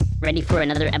Ready for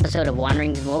another episode of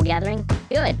Wanderings and Wool Gathering?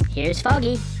 Good. Here's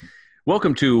Foggy.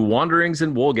 Welcome to Wanderings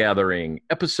and Wool Gathering,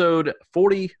 episode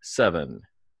 47.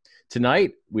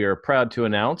 Tonight, we are proud to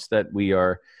announce that we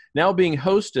are now being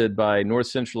hosted by North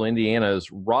Central Indiana's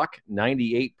Rock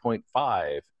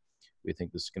 98.5. We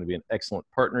think this is going to be an excellent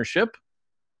partnership.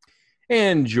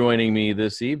 And joining me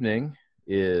this evening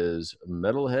is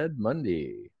Metalhead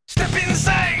Monday. Step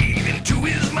inside into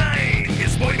his mind.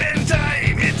 It's boy band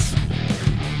time. It's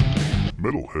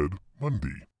Metalhead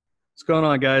Monday. What's going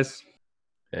on, guys?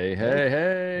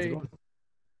 Hey.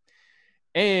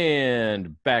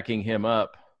 And backing him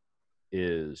up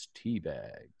is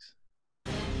T-Bags.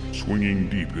 Swinging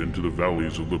deep into the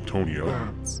valleys of Liptonia.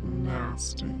 That's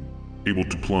nasty. Able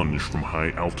to plunge from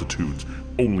high altitudes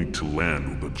only to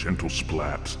land with a gentle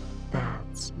splat.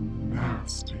 That's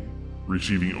nasty.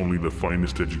 Receiving only the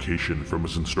finest education from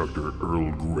his instructor,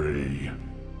 Earl Grey.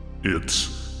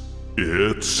 It's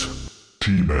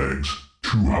T-Bags.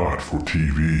 Too hot for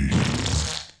TV.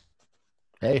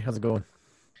 Hey, how's it going?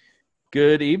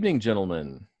 Good evening,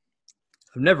 gentlemen.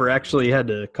 I've never actually had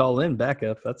to call in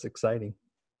backup. That's exciting.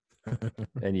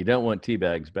 And you don't want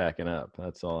T-Bags backing up.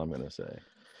 That's all I'm going to say.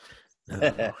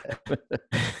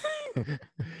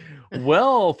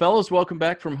 Well, fellas, welcome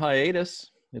back from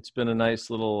hiatus. It's been a nice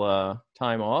little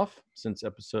time off since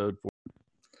episode 4.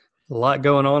 A lot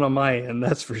going on my end,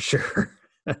 that's for sure.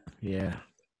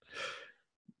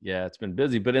 Yeah, it's been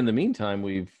busy. But in the meantime,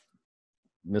 we've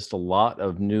missed a lot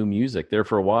of new music. There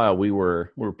for a while, we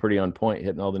were pretty on point,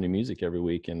 hitting all the new music every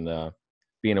week. And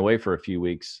being away for a few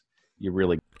weeks, you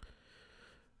really...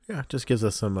 Yeah, it just gives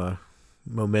us some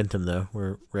momentum, though.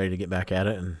 We're ready to get back at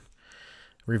it and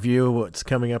review what's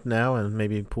coming up now and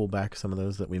maybe pull back some of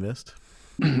those that we missed.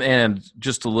 And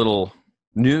just a little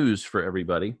news for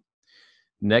everybody.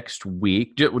 Next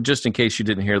week, just in case you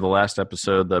didn't hear the last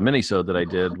episode, the mini-sode that I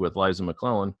did with Liza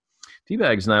McClellan,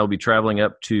 T-Bags and I will be traveling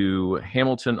up to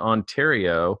Hamilton,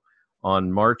 Ontario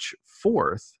on March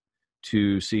 4th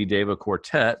to see Deva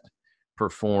Quartet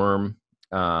perform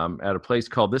at a place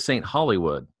called This Ain't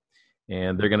Hollywood.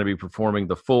 And they're going to be performing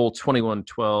the full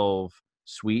 2112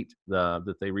 suite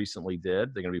that they recently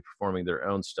did. They're going to be performing their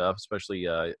own stuff, especially,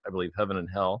 I believe, Heaven and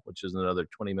Hell, which is another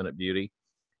 20-minute beauty.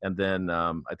 And then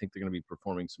I think they're going to be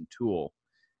performing some Tool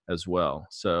as well.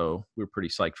 So we're pretty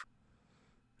psyched.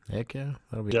 Heck yeah.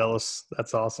 That'll be Jealous.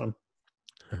 That's awesome.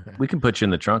 We can put you in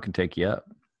the trunk and take you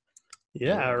up.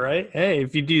 Yeah, right? Hey,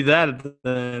 if you do that,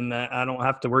 then I don't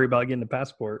have to worry about getting a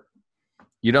passport.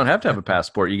 You don't have to have a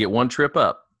passport. You get one trip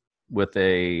up with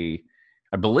I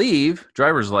believe,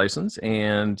 driver's license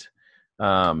and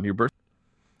your birth.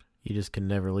 You just can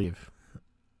never leave.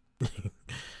 You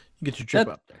get your trip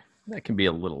up there. That can be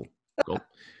a little cool.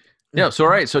 Yeah, so all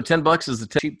right. So $10 is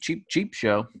the cheap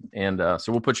show. And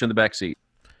so we'll put you in the back seat.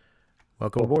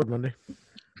 Welcome aboard, Monday.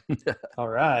 All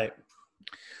right.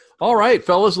 All right,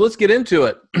 fellas, let's get into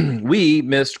it. We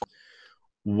missed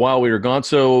while we were gone.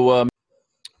 So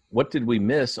what did we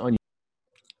miss on?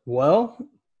 Well,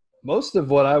 most of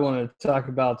what I want to talk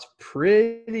about is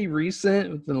pretty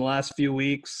recent within the last few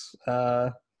weeks.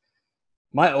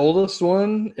 My oldest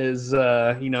one is,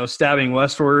 Stabbing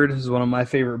Westward is one of my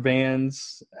favorite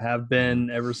bands. Have been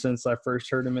ever since I first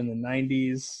heard them in the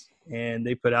 90s. And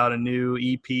they put out a new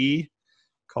EP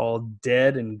called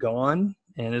Dead and Gone.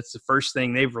 And it's the first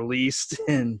thing they've released.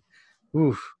 And,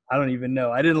 I don't even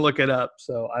know. I didn't look it up,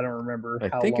 so I don't remember.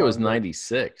 I think it was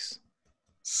 96.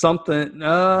 Something.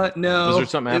 No. Was there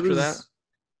something after that?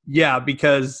 Yeah,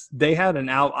 because they had an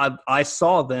out. I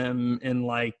saw them in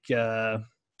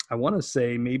I want to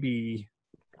say maybe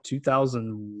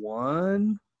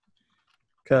 2001.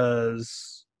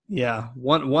 Because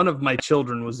one of my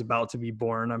children was about to be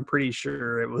born. I'm pretty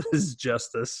sure it was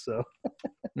Justice. So,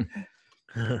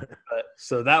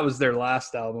 so that was their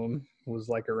last album. Was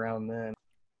like around then.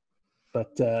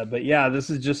 But yeah, this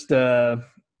is just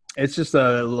it's just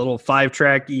a little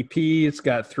 5-track EP. It's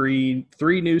got three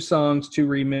new songs, 2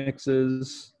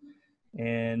 remixes,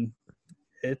 and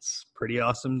it's pretty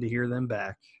awesome to hear them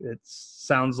back. It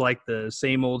sounds like the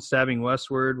same old Stabbing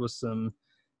Westward with some,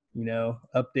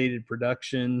 updated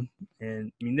production.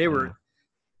 And I mean,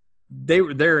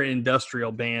 they're an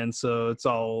industrial band, so it's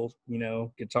all,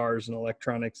 guitars and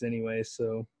electronics anyway.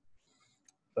 So,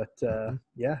 but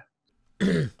yeah.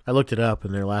 I looked it up,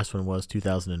 and their last one was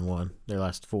 2001, their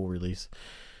last full release.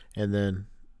 And then,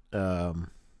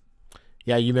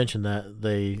 you mentioned that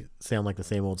they sound like the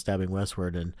same old Stabbing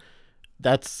Westward, and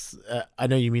that's I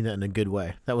know you mean that in a good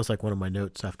way. That was like one of my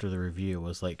notes after the review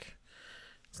was like,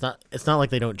 it's not like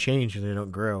they don't change and they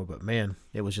don't grow, but man,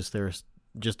 it was just they're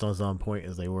just as on point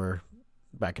as they were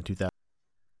back in 2000.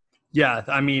 Yeah,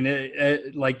 I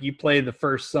mean, like you play the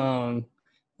first song,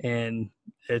 and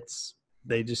it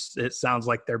sounds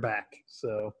like they're back.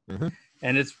 So, Mhm.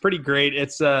 and it's pretty great.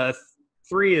 It's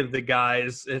three of the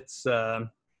guys. It's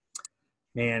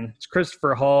it's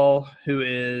Christopher Hall, who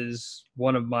is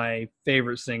one of my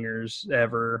favorite singers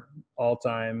ever, all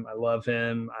time. I love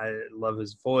him. I love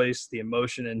his voice. The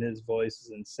emotion in his voice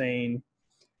is insane.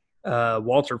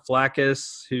 Walter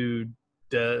Flackis, who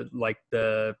did like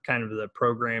the kind of the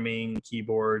programming,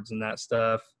 keyboards, and that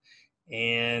stuff.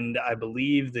 And I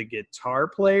believe the guitar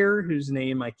player, whose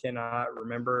name I cannot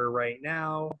remember right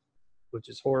now, which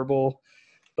is horrible.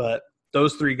 But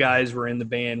those three guys were in the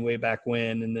band way back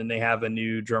when, and then they have a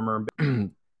new drummer.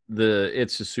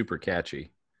 It's just super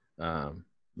catchy.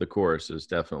 The chorus is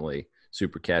definitely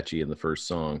super catchy in the first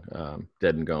song,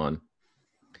 Dead and Gone.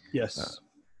 Yes.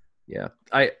 Yeah.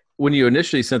 When you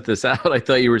initially sent this out, I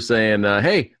thought you were saying,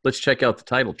 hey, let's check out the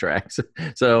title tracks.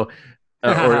 So,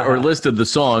 or listed the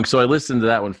song. So I listened to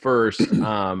that one first.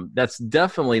 That's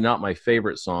definitely not my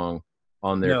favorite song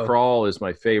on there. No. Crawl is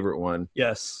my favorite one.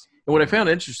 Yes. And what I found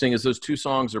interesting is those two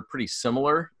songs are pretty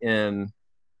similar in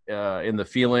the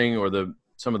feeling or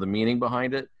some of the meaning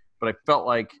behind it. But I felt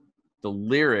like the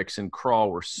lyrics in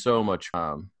Crawl were so much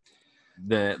than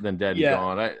Dead and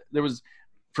Gone.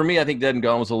 For me, I think Dead and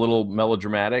Gone was a little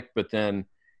melodramatic, but then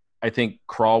I think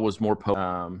Crawl was more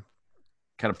kind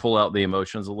of pull out the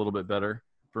emotions a little bit better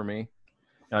for me.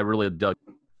 I really dug.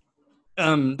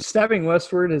 Stabbing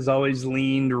Westward has always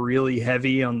leaned really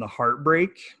heavy on the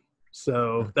heartbreak,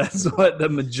 so that's what the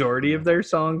majority of their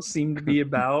songs seem to be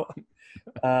about.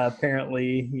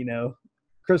 Apparently,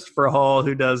 Christopher Hall,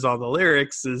 who does all the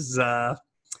lyrics, is a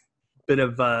bit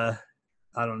of a,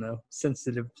 I don't know,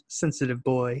 sensitive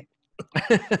boy.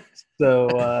 So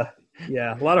a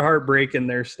lot of heartbreak in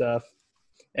their stuff.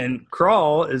 And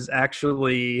Crawl is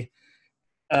actually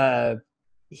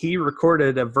he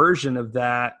recorded a version of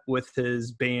that with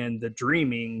his band The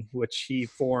Dreaming, which he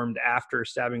formed after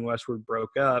Stabbing Westward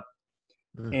broke up.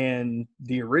 And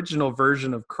the original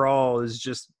version of Crawl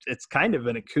is it's kind of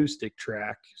an acoustic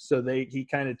track. So he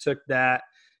kind of took that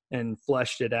and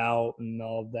fleshed it out and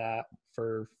all of that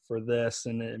for this,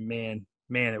 and man,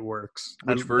 it works.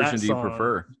 Which version do you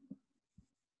prefer?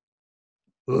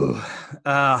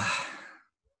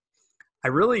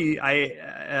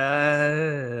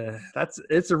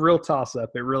 It's a real toss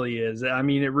up. It really is. I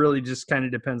mean, it really just kind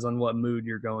of depends on what mood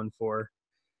you're going for.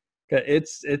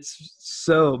 It's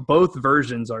so, both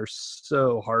versions are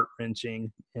so heart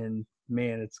wrenching, and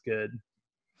man, it's good.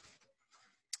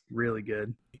 Really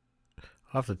good.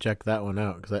 I'll have to check that one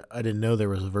out because I didn't know there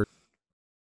was a version.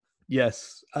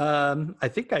 Yes. I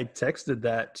think I texted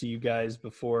that to you guys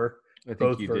before. I think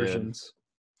both you versions.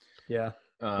 Did. Yeah.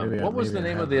 What was the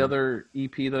name of the other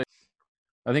EP that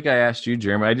I think I asked you,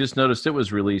 Jeremy? I just noticed it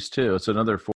was released too. It's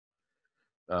another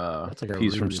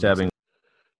piece from Stabbing.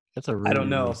 I don't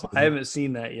know. I haven't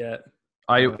seen that yet.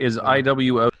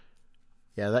 IWO.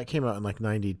 Yeah, that came out in like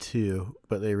 92,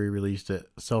 but they re-released it,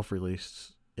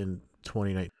 self-released in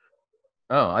 2019.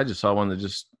 Oh, I just saw one that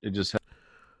just had.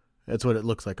 That's what it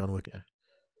looks like on Wiki.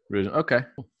 Okay.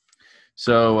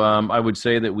 So I would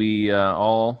say that we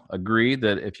all agree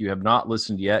that if you have not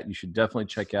listened yet, you should definitely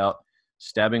check out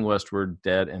Stabbing Westward,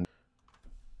 Dead and.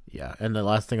 Yeah, and the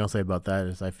last thing I'll say about that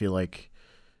is I feel like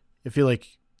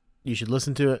you should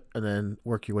listen to it and then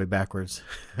work your way backwards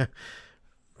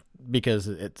because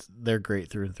they're great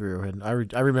through and through. And I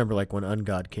remember like when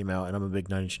Ungod came out, and I'm a big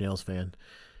Nine Inch Nails fan.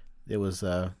 It was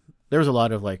there was a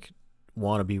lot of like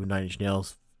wannabe Nine Inch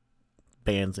Nails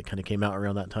bands that kind of came out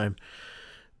around that time,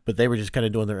 but they were just kind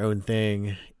of doing their own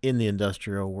thing in the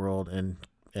industrial world. And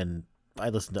I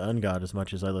listened to Ungod as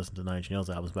much as I listened to Nine Inch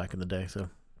Nails albums back in the day. So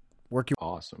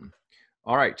awesome.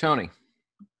 All right, Tony,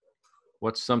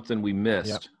 what's something we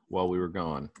missed while we were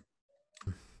gone?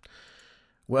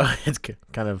 Well, it's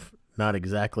kind of not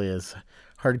exactly as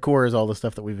hardcore as all the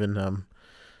stuff that we've been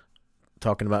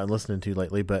talking about and listening to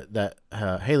lately, but that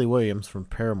Hayley Williams from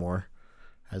Paramore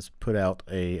has put out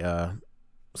a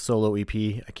solo EP.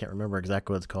 I can't remember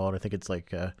exactly what it's called. I think it's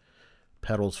like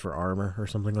Petals for Armor or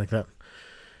something like that.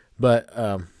 But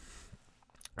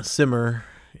Simmer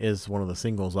is one of the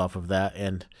singles off of that,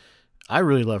 and I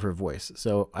really love her voice.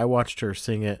 So I watched her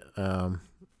sing it,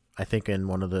 I think in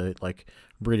one of the like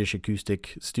British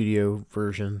acoustic studio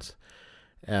versions.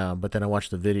 But then I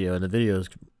watched the video, and the video is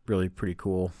really pretty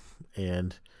cool.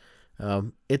 And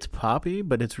it's poppy,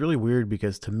 but it's really weird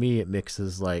because to me it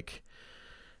mixes like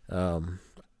Free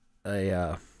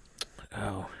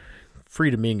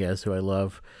Dominguez, who I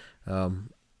love.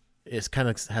 It's kind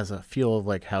of has a feel of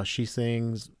like how she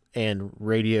sings and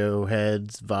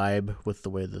Radiohead's vibe with the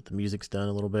way that the music's done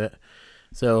a little bit.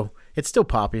 So it's still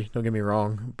poppy, don't get me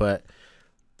wrong, but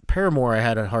Paramore I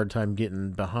had a hard time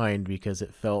getting behind because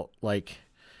it felt like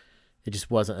it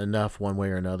just wasn't enough one way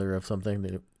or another of something.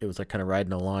 That it was like kind of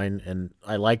riding a line, and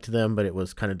I liked them, but it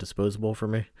was kind of disposable for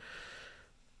me.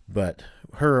 But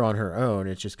her on her own,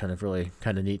 it's just kind of really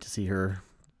kind of neat to see her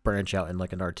branch out in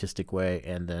like an artistic way,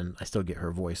 and then I still get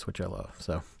her voice, which I love.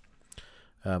 So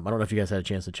I don't know if you guys had a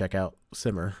chance to check out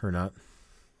Simmer or not.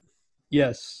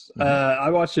 Yes. I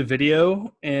watched a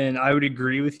video, and I would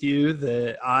agree with you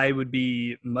that I would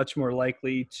be much more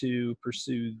likely to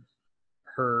pursue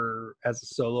her as a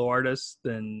solo artist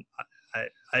than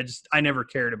I never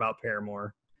cared about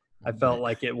Paramore. I felt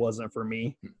like it wasn't for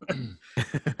me.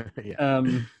 Yeah.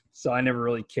 So I never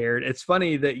really cared. It's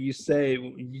funny that you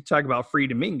you talk about Free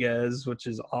Dominguez, which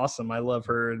is awesome. I love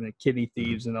her and the Kidney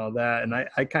Thieves and all that. And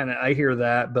I hear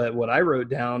that, but what I wrote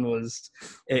down was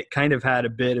it kind of had a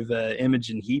bit of a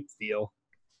Imogen Heap feel.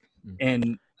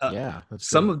 And Yeah, that's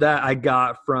some good. of that I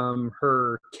got from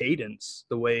her cadence,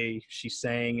 the way she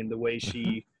sang and the way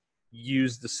she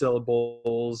used the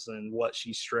syllables and what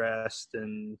she stressed.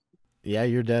 And Yeah,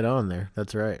 you're dead on there.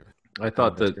 That's right. I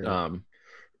thought that's that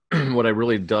what I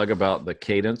really dug about the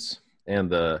cadence and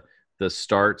the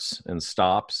starts and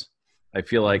stops, I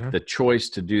feel like the choice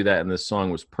to do that in this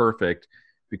song was perfect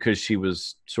because she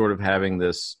was sort of having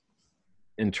this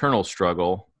internal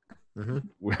struggle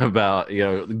about,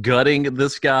 gutting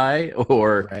this guy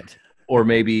or Right. or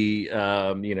maybe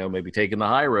maybe taking the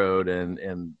high road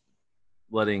and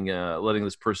letting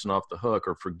this person off the hook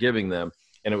or forgiving them.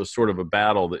 And it was sort of a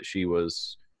battle that she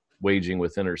was waging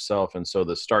within herself. And so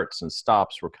the starts and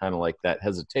stops were kind of like that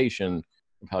hesitation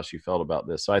of how she felt about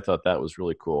this. So I thought that was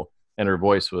really cool. And her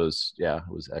voice was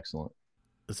excellent.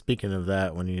 Speaking of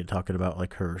that, when you're talking about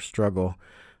like her struggle,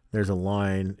 there's a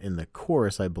line in the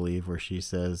chorus, I believe, where she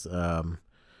says,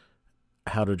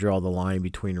 how to draw the line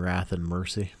between wrath and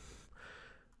mercy.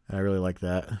 And I really like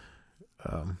that.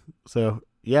 So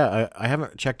yeah, I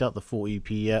haven't checked out the full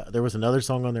EP yet. There was another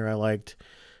song on there I liked,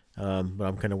 but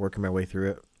I'm kind of working my way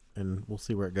through it, and we'll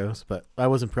see where it goes. But I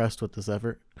was impressed with this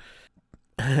effort.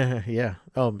 Yeah.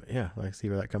 Yeah. I see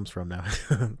where that comes from now.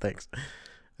 Thanks.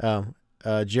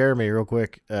 Jeremy, real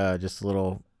quick, just a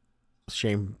little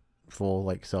shameful,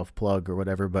 like self-plug or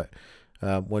whatever, but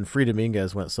when Free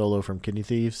Dominguez went solo from Kidney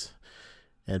Thieves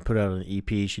and put out an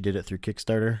EP, she did it through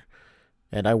Kickstarter.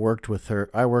 And I worked with her.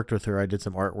 I did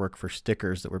some artwork for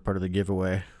stickers that were part of the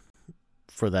giveaway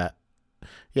for that.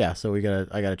 Yeah, so I got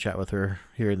to chat with her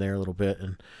here and there a little bit,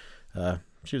 and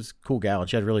she was a cool gal, and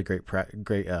she had really great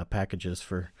packages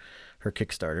for her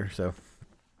Kickstarter. So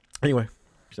anyway,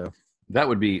 That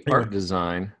would be art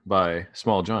design by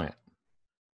Small Giant.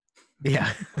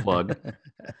 yeah, Plug.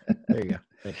 there you go.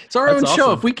 It's our That's own show.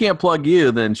 awesome. If we can't plug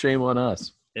you, then shame on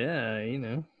us.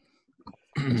 yeah,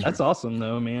 that's awesome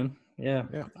though, man. Yeah.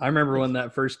 Yeah. I remember when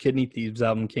that first Kidney Thieves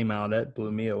album came out, that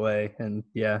blew me away. And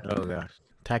yeah. Oh gosh,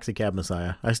 Taxi Cab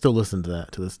Messiah. I still listen to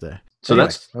that to this day. So Anyway,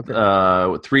 that's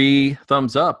okay. 3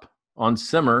 thumbs up on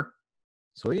Simmer.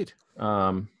 Sweet.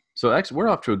 So we're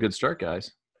off to a good start,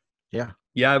 guys. Yeah.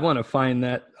 Yeah, I want to find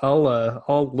that.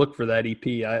 I'll look for that EP.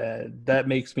 That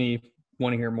makes me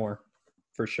want to hear more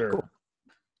for sure. Cool.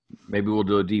 Maybe we'll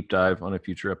do a deep dive on a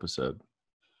future episode.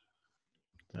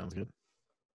 Sounds good.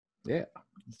 Yeah.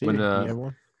 Steven, When, you have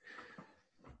one?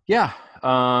 Yeah.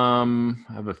 I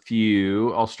have a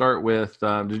few. I'll start with,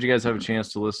 did you guys have a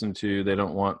chance to listen to They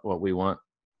Don't Want What We Want?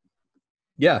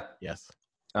 Yeah. Yes.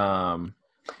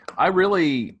 I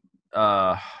really,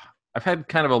 I've had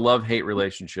kind of a love-hate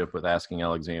relationship with Asking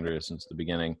Alexandria since the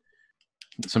beginning.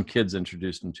 Some kids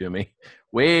introduced them to me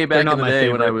way back in not the my day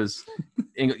when I favorite. was,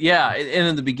 and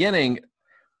in the beginning,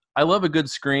 I love a good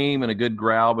scream and a good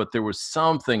growl, but there was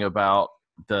something about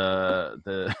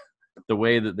the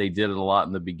way that they did it a lot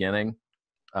in the beginning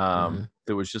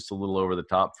that was just a little over the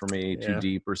top for me, too Yeah.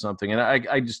 deep or something, and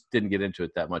I just didn't get into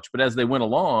it that much. But as they went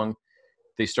along,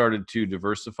 they started to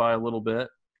diversify a little bit,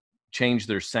 change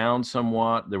their sound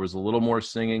somewhat. There was a little more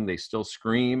singing. They still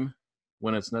scream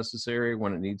when it's necessary,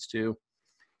 when it needs to.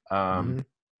 And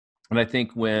I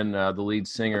think when the lead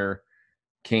singer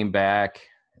came back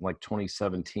in like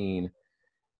 2017,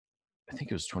 I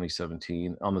think it was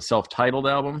 2017, on the self-titled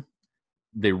album,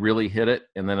 they really hit it.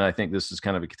 And then I think this is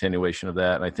kind of a continuation of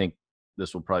that. And I think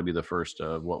this will probably be the first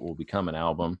of what will become an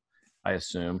album, I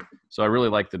assume. So I really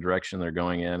like the direction they're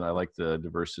going in. I like the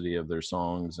diversity of their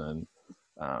songs. And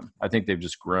I think they've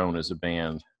just grown as a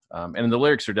band. And the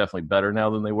lyrics are definitely better now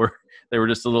than they were. They were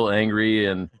just a little angry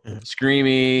and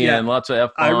screamy Yeah. and lots of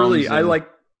F-bombs. I like,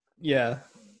 yeah.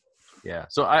 Yeah.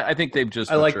 So I think they've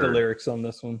just I like the matured. lyrics on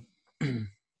this one.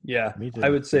 Yeah, Me too. I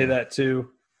would say Yeah. that too.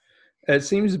 It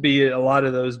seems to be a lot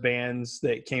of those bands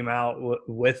that came out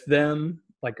with them,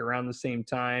 like around the same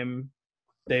time.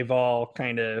 They've all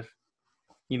kind of,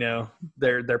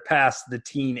 they're past the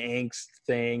teen angst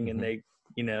thing, and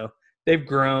they've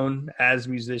grown as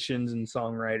musicians and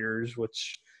songwriters,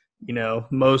 which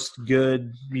most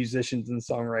good musicians and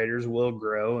songwriters will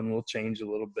grow and will change a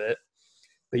little bit.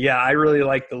 But yeah, I really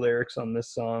like the lyrics on this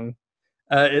song.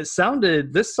 This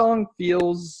song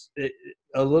feels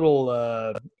a little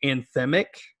anthemic.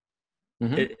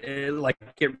 Mhm.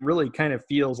 It really kind of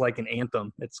feels like an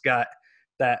anthem. It's got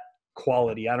that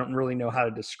quality. I don't really know how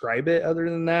to describe it other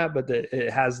than that, but it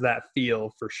has that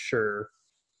feel for sure.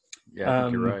 Yeah, I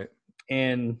think you're right.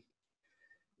 And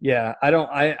yeah,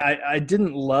 I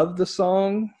didn't love the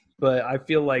song, but I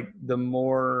feel like the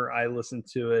more I listen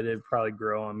to it, it'd probably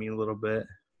grow on me a little bit.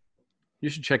 You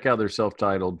should check out their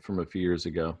self-titled from a few years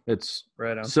ago. It's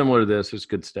Right on. similar to this. It's a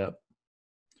good step.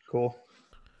 Cool.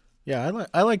 Yeah,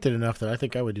 I liked it enough that I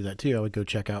think I would do that too. I would go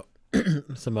check out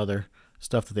some other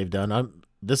stuff that they've done.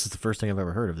 This is the first thing I've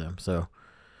ever heard of them, so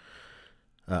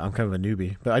I'm kind of a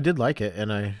newbie. But I did like it,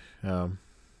 and I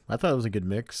thought it was a good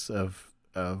mix of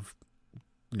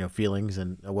feelings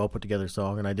and a well put together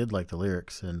song. And I did like the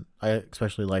lyrics, and I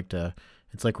especially liked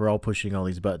it's like we're all pushing all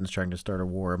these buttons trying to start a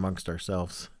war amongst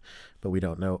ourselves, but we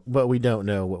don't know what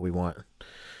we want.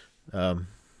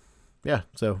 Yeah,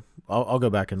 so I'll go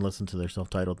back and listen to their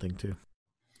self-titled thing too.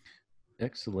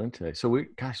 Excellent. So we're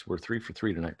 3 for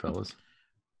 3 tonight, fellas.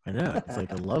 I know, it's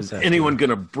like a love Is fest. anyone going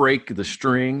to break the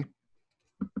string?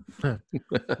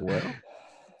 Well,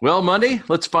 Well, Monday,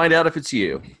 let's find out if it's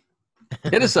you.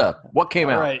 Hit us up. What came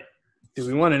All out? right. Do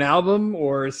we want an album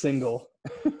or a single?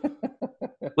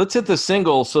 Let's hit the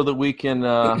single so that we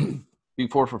can be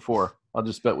 4 for 4. I'll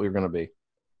just bet we're going to be.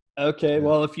 Okay.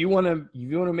 Well, if you want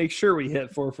to make sure we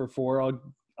hit 4 for 4,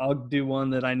 I'll do one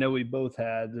that I know we both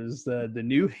had. Is the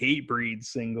new Hatebreed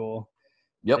single.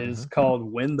 Yep. Is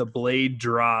called When the Blade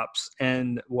Drops.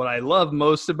 And what I love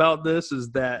most about this is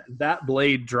that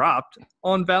blade dropped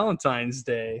on Valentine's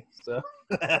Day. So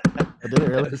did it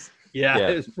really? Yeah, Yeah.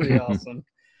 it was pretty awesome.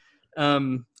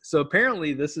 So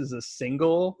apparently this is a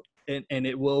single, and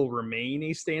it will remain a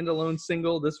standalone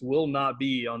single. This will not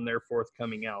be on their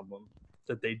forthcoming album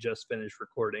that they just finished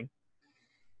recording.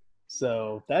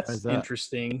 So Why is that's that?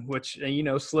 interesting, which,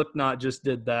 Slipknot just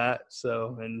did that.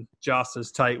 So, and Joss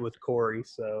is tight with Corey.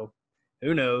 So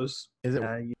who knows? Is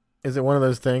it one of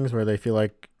those things where they feel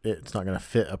like it's not going to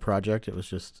fit a project? It was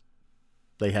just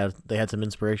they had some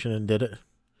inspiration and did it.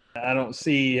 I don't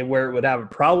see where it would have a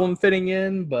problem fitting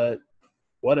in, but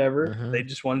whatever. Mhm. They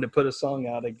just wanted to put a song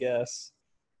out, I guess.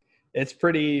 It's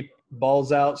pretty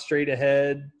balls out, straight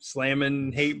ahead,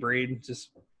 slamming Hatebreed.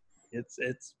 Just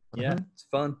it's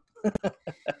fun.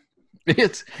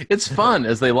 It's fun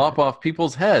as they lop off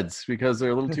people's heads because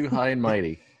they're a little too high and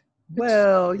mighty.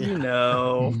 Well,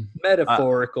 Yeah.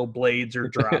 metaphorical blades are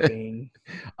dropping.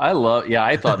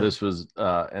 I thought this was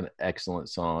an excellent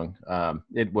song.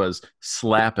 It was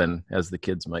slapping, as the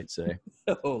kids might say.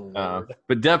 Oh, Lord.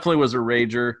 But definitely was a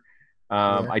rager.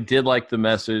 Yeah. I did like the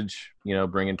message,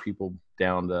 bringing people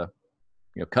down to,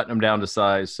 cutting them down to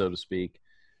size, so to speak.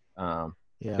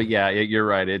 Yeah. But yeah, you're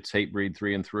right. It's Hatebreed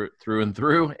through and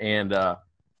through. And I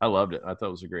loved it. I thought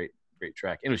it was a great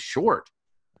track. It was short.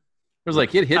 It was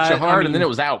like it hit you hard and then it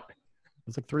was out.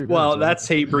 It's like 3 minutes. Well, wasn't that's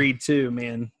it? Hatebreed too,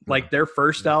 man. Like their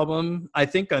first album, I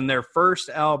think on their first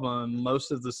album,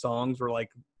 most of the songs were like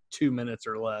 2 minutes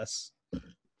or less.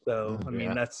 So, I mean,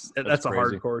 Yeah. that's a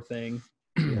crazy. hardcore thing.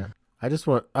 Yeah.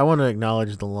 I want to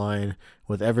acknowledge the line,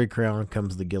 "With every crown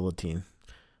comes the guillotine."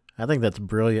 I think that's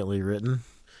brilliantly written.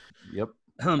 Yep.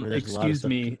 There's a lot of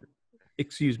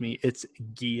Excuse me, it's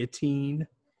guillotine.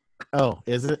 Oh,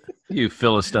 is it? You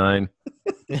Philistine.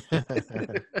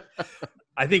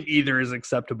 I think either is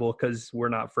acceptable because we're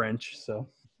not French. So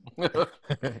Oui, Well,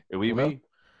 oui.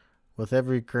 With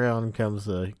every crown comes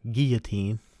a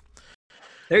guillotine.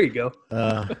 there you go.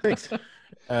 Thanks.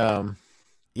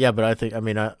 Yeah, but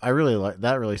I really like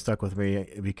that. Really stuck with me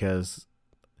because,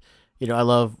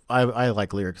 I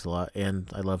like lyrics a lot and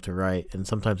I love to write, and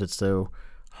sometimes it's so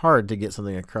hard to get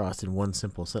something across in one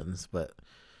simple sentence. But,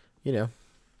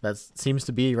 that seems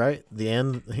to be right. The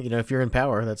end. If you're in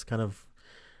power, that's kind of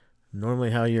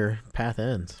normally how your path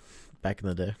ends. Back in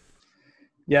the day.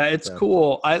 Yeah, it's So-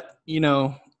 cool.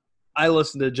 I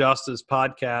listen to Joss's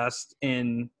podcast,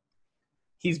 and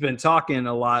he's been talking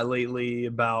a lot lately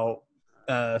about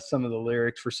some of the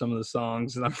lyrics for some of the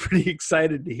songs, and I'm pretty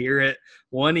excited to hear it.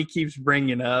 One he keeps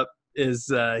bringing up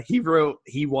is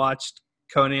he watched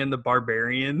Conan the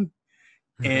Barbarian,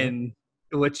 and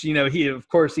which, you know, he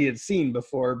had seen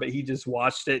before, but he just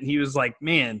watched it and he was like,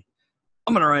 man,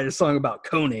 I'm going to write a song about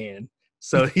Conan.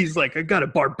 So he's like, I got a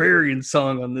barbarian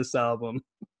song on this album.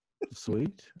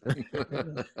 Sweet.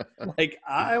 Like,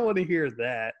 I want to hear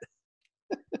that.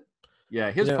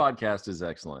 Yeah, his Yeah. podcast is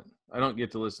excellent. I don't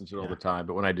get to listen to it all the time,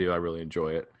 but when I do, I really enjoy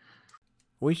it.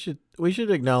 We should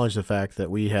acknowledge the fact that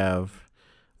we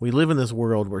live in this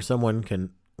world where someone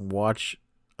can watch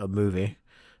a movie,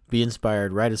 be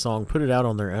inspired, write a song, put it out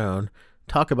on their own,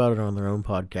 talk about it on their own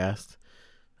podcast.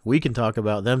 We can talk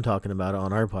about them talking about it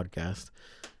on our podcast.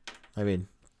 I mean,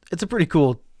 it's a pretty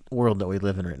cool world that we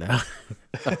live in right now.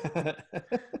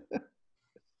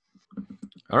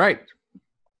 All right.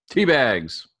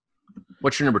 Teabags.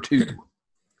 What's your number 2?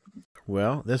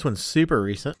 Well, this one's super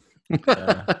recent.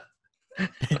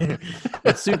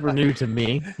 It's super new to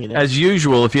me. You know? As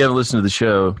usual, if you haven't listened to the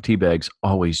show, Teabags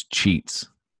always cheats.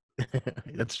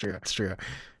 That's true. That's true.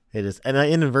 It is, and I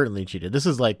inadvertently cheated. This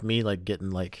is like me, like getting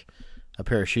like a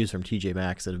pair of shoes from TJ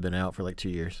Maxx that have been out for like 2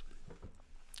 years.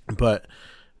 But,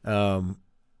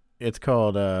 it's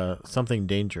called "Something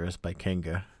Dangerous" by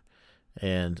Kenga,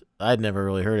 and I'd never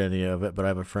really heard any of it. But I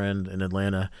have a friend in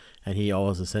Atlanta, and he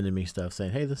always is sending me stuff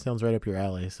saying, "Hey, this sounds right up your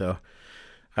alley." So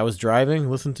I was driving,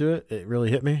 listened to it. It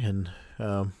really hit me, and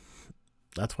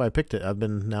that's why I picked it. I've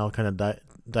been now kind of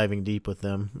diving deep with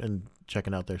them and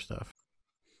checking out their stuff.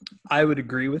 I would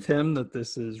agree with him that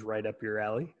this is right up your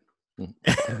alley.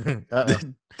 Uh-oh.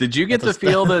 Did you get the That's a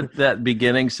feel that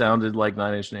beginning sounded like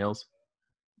Nine Inch Nails?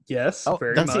 Yes,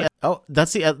 very that's much.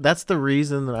 that's the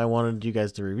reason that I wanted you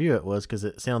guys to review it, was because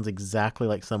it sounds exactly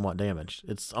like Somewhat Damaged.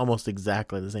 It's almost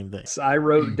exactly the same thing. So I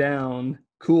wrote down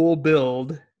cool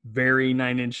build, very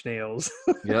Nine Inch Nails.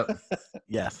 Yep.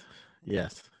 Yes.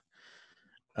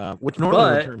 Which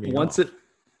normally would turn But me once off.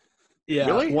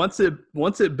 Really? once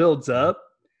it builds up,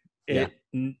 Yeah.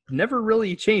 it never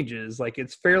really changes. Like,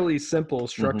 it's fairly simple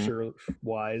structure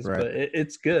wise, Right. but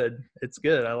it's good. It's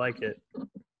good. I like it.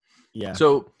 Yeah.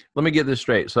 So let me get this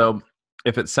straight. So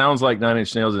if it sounds like Nine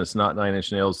Inch Nails and it's not Nine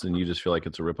Inch Nails, then you just feel like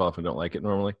it's a ripoff and don't like it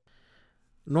normally?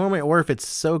 Normally, or if it's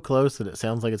so close that it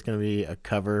sounds like it's going to be a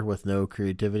cover with no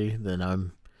creativity, then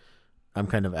I'm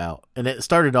kind of out. And it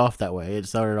started off that way. It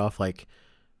started off like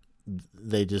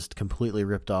they just completely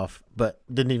ripped off, but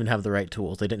didn't even have the right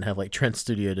tools. They didn't have like Trent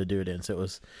Studio to do it in, so it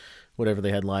was whatever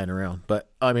they had lying around. But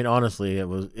I mean, honestly,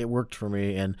 it worked for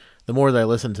me. And the more that I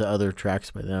listen to other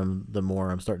tracks by them, the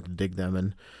more I'm starting to dig them.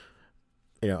 And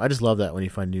you know, I just love that when you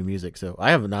find new music. So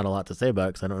I have not a lot to say about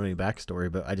it because I don't know any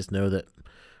backstory, but I just know that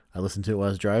I listened to it while I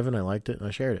was driving. I liked it and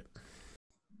I shared it.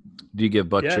 Do you give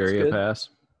Buck Yeah, it's Cherry a good. pass?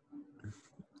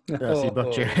 See,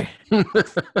 Buck Cherry.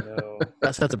 No.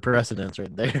 That's a precedence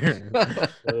right there.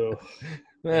 Oh,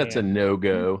 That's a man.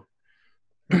 no-go.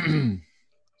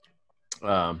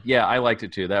 Yeah, I liked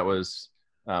it too. That was,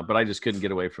 but I just couldn't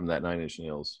get away from that Nine Inch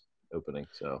Nails opening.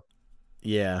 So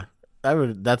Yeah, I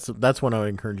would. That's when I would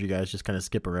encourage you guys just kind of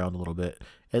skip around a little bit.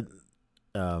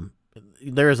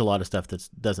 There is a lot of stuff that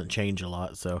doesn't change a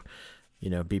lot, so you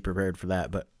know, be prepared for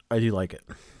that. But I do like it.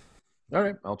 all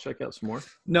right, I'll check out some more.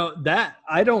 No, that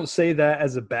I don't say that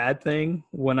as a bad thing.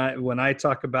 When I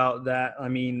talk about that, I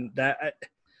mean that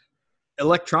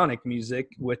electronic music,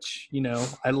 which, you know,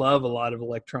 I love a lot of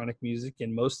electronic music,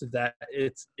 and most of that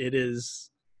it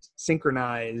is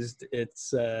synchronized.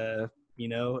 It's you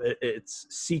know, it's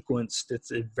sequenced.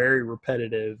 It's very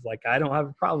repetitive. Like, I don't have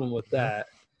a problem with that.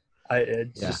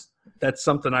 Just that's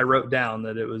something I wrote down,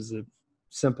 that it was a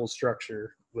simple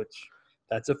structure, which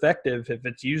that's effective. If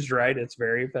it's used right, it's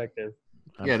very effective.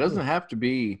 Yeah, it doesn't have to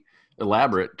be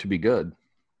elaborate to be good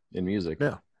in music.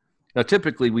 Yeah. Now,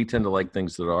 typically we tend to like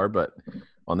things that are, but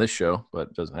on this show, but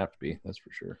it doesn't have to be. That's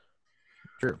for sure.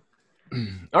 True.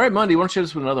 All right, Monday, why don't you hit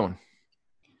us with another one?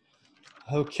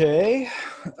 Okay.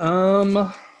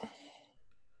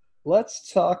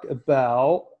 Let's talk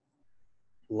about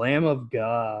Lamb of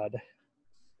God.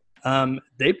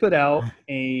 They put out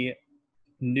a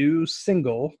new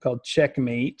single called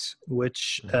Checkmate,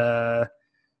 which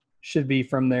should be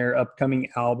from their upcoming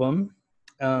album.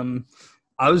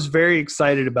 I was very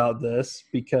excited about this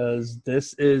because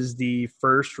this is the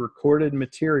first recorded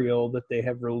material that they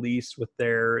have released with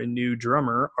their new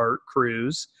drummer, Art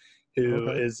Cruz, who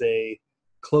is a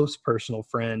close personal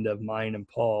friend of mine and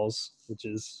Paul's, which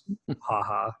is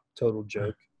total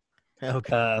joke.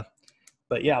 Okay.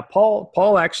 But yeah,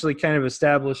 Paul actually kind of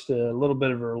established a little bit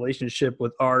of a relationship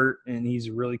with Art, and he's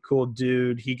a really cool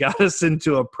dude. He got us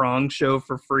into a Prong show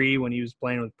for free when he was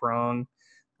playing with Prong.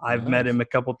 I've met him a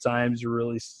couple times.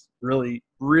 Really, really,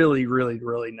 really, really,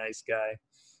 really nice guy.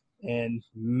 And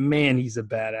man, he's a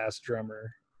badass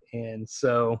drummer. And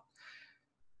so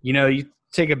you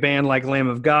take a band like Lamb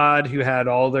of God, who had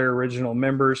all their original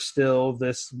members still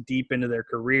this deep into their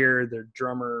career. Their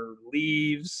drummer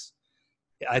leaves.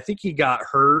 I think he got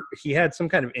hurt. He had some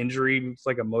kind of injury. It's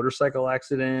like a motorcycle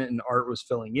accident, and Art was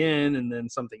filling in, and then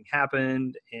something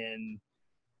happened, and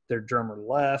their drummer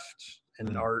left,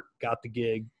 and Art got the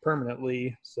gig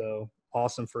permanently. So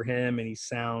awesome for him, and he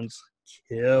sounds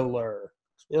killer.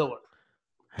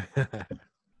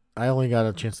 I only got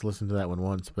a chance to listen to that one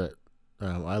once, but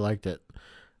I liked it.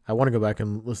 I want to go back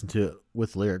and listen to it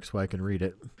with lyrics so I can read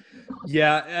it.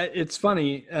 Yeah, it's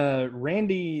funny.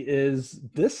 Randy is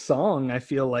this song. I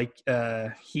feel like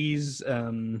he's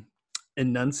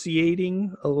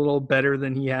enunciating a little better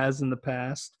than he has in the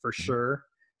past, for sure.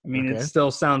 I mean, Okay. it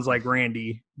still sounds like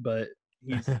Randy, but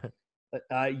he's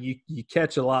you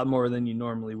catch a lot more than you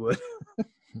normally would.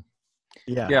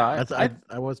 Yeah, Yeah,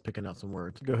 I was picking out some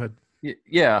words. Go ahead.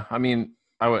 Yeah, I mean,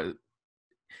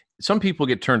 some people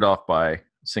get turned off by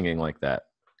singing like that.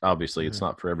 Obviously, it's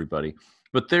not for everybody.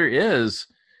 But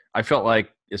I felt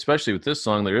like, especially with this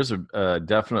song, there is a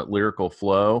definite lyrical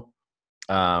flow.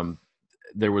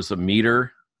 There was a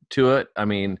meter to it. I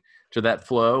mean, to that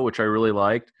flow, which I really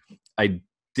liked. I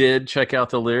did check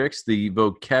out the lyrics. The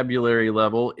vocabulary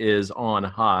level is on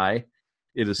high.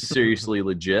 It is seriously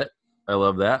legit. I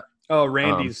love that. Oh,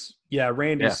 Randy's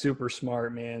super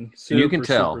smart, man. And you can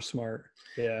tell. Super smart.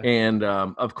 Yeah. And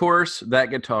of course, that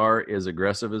guitar is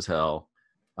aggressive as hell.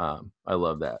 I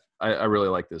love that. I really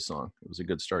like this song. It was a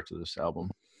good start to this album.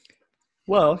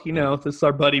 Well, this is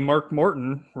our buddy Mark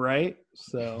Morton, right?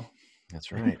 So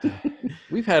That's right.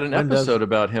 We've had an episode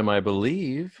about him, I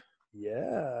believe.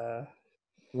 yeah.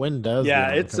 When does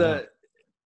Yeah, the album it's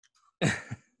come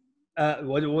out?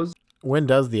 what it was. When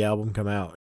does the album come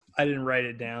out? I didn't write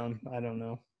it down. I don't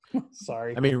know.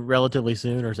 Sorry. I mean, relatively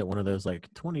soon, or is it one of those like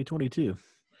 2022?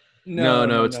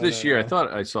 No, it's this year. no. I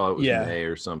thought I saw it was Yeah. May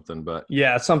or something, but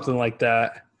Yeah, something like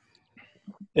that.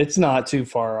 It's not too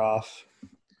far off.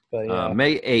 But yeah.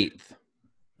 May 8th.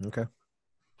 Okay.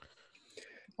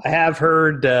 I have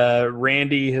heard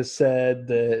Randy has said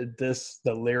that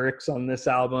the lyrics on this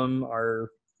album are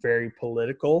very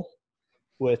political,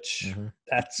 which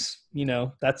that's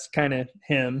kind of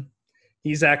him.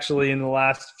 He's actually, in the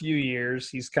last few years,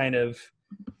 he's kind of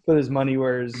put his money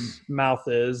where his mouth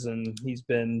is, and he's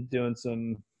been doing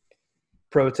some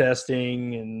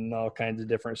protesting and all kinds of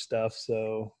different stuff.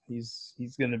 So he's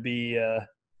going to be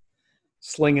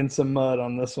slinging some mud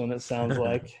on this one, it sounds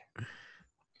like.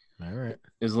 All right.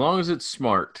 As long as it's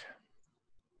smart,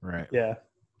 Right. Yeah.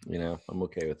 I'm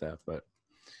okay with that. But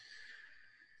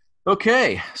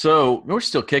okay, so we're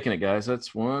still kicking it, guys.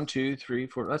 That's 1, 2, 3,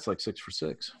 4. That's like 6 for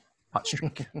 6. Hot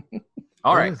streak.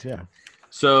 All It right. is, yeah.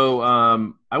 So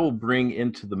I will bring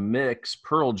into the mix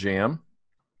Pearl Jam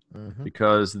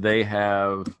because they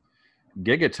have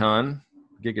Gigaton.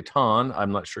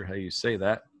 I'm not sure how you say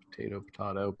that.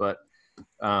 Potato. But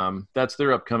that's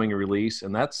their upcoming release,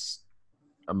 and that's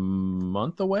a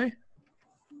month away.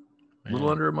 A little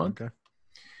under a month. Okay.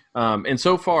 And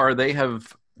so far, they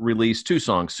have released 2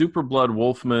 songs, Super Blood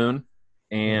Wolf Moon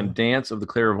and Dance of the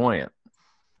Clairvoyant.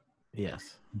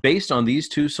 Yes. Based on these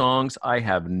 2 songs, I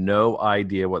have no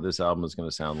idea what this album is going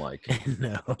to sound like.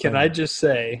 No. Can I just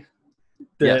say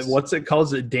that Yes. what's it called?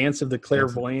 Is it Dance of the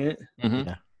Clairvoyant? Mhm.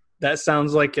 Yeah. That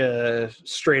sounds like a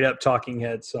straight up Talking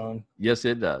Head song. Yes,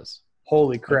 it does.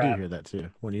 Holy I do crap. hear that too.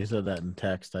 When you said that in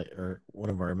text or one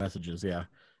of our messages, yeah.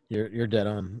 You're dead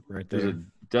on right There's there. a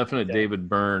definite Yeah. David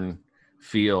Byrne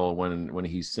feel when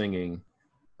he's singing.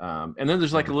 And then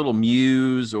there's like a little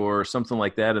Muse or something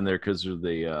like that in there because of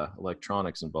the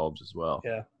electronics involved as well.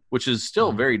 Yeah. Which is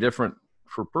still very different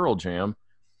for Pearl Jam.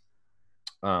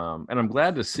 And I'm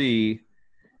glad to see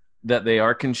that they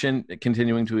are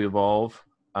continuing to evolve.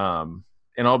 And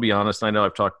I'll be honest, I know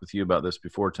I've talked with you about this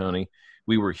before, Tony.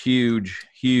 We were huge,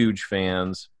 huge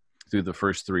fans through the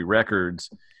first 3 records.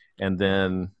 And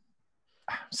then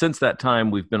since that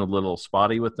time, we've been a little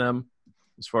spotty with them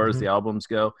as far as the albums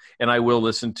go. And I will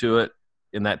listen to it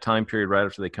in that time period right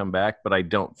after they come back, but I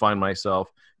don't find myself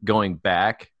going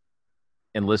back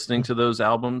and listening to those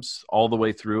albums all the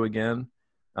way through again.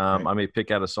 I may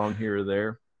pick out a song here or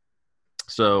there.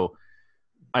 So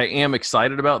I am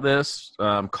excited about this,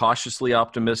 cautiously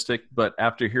optimistic, but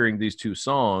after hearing these 2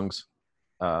 songs,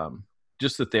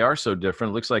 just that they are so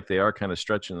different, it looks like they are kind of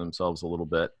stretching themselves a little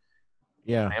bit.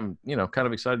 Yeah. I am, kind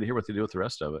of excited to hear what they do with the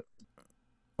rest of it.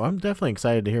 Well, I'm definitely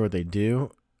excited to hear what they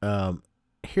do.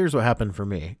 Here's what happened for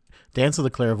me. Dance of the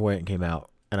Clairvoyant came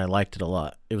out, and I liked it a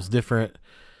lot. It was different.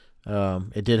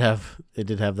 It did have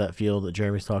that feel that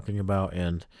Jeremy's talking about,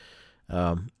 and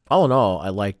all in all, I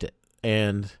liked it.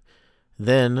 And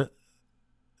then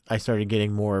I started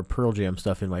getting more Pearl Jam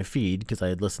stuff in my feed because I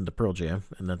had listened to Pearl Jam,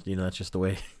 and that, that's just the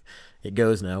way it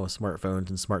goes now with smartphones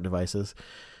and smart devices.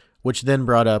 Which then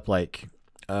brought up like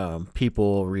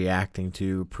people reacting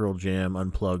to Pearl Jam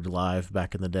Unplugged live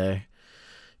back in the day,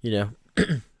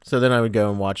 So then I would go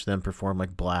and watch them perform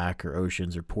like Black or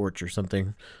Oceans or Porch or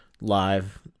something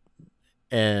live,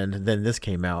 and then this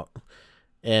came out,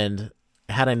 and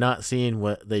had I not seen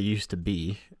what they used to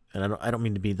be, and I don't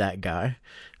mean to be that guy,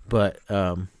 but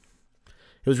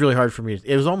it was really hard for me.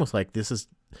 It was almost like this is,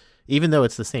 even though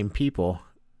it's the same people,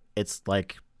 it's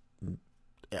like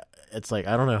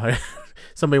I don't know how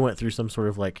somebody went through some sort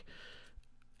of like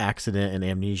accident and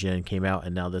amnesia and came out,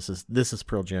 and now this is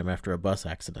Pearl Jam after a bus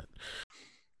accident.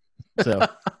 So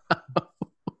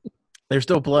they're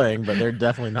still playing, but they're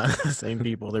definitely not the same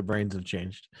people. Their brains have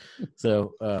changed.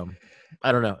 So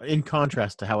I don't know. In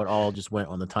contrast to how it all just went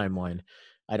on the timeline,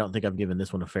 I don't think I've given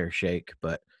this one a fair shake,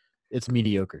 but it's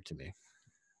mediocre to me.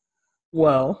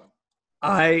 Well,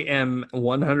 I am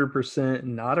 100%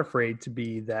 not afraid to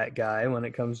be that guy when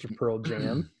it comes to Pearl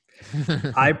Jam.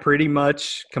 I pretty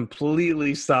much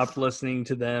completely stopped listening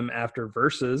to them after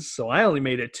Versus, so I only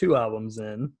made it 2 albums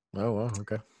in. Oh, well,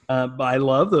 okay. But I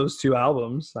love those 2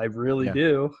 albums. I really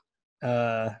do.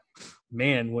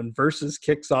 Man, when Versus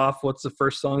kicks off, what's the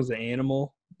first song? Is the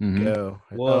Animal? Mhm. Go.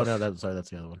 Woof. Oh, no, that's the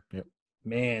other one. Yep.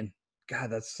 Man,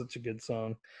 God, that's such a good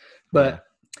song. But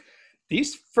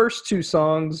these first 2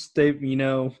 songs, we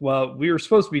were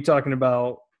supposed to be talking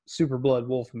about Super Blood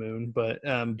Wolf Moon, but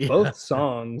both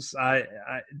songs,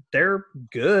 they're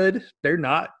good. They're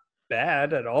not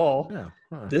bad at all. Yeah.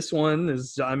 This one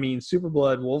is, Super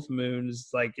Blood Wolf Moon is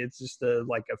like, it's just a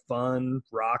fun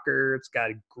rocker. It's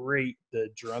got the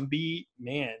drum beat,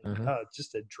 man,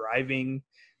 just a driving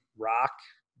rock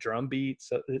drum beat.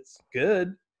 So it's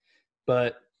good,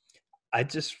 but I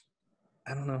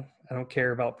don't know. I don't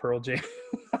care about Pearl Jam.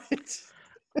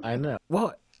 I know.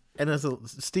 Well, and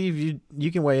Steve,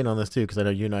 you can weigh in on this too, because I know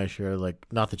you and I share, like,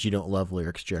 not that you don't love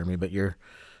lyrics, Jeremy, but your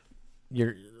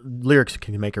lyrics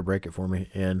can make or break it for me.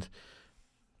 And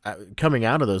coming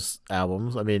out of those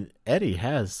albums, Eddie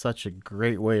has such a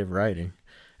great way of writing,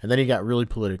 and then he got really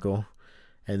political,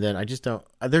 and then I just don't.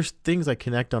 There's things I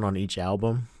connect on each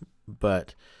album,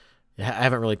 but I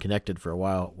haven't really connected for a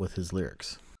while with his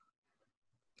lyrics.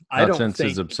 Not since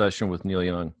his obsession with Neil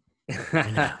Young.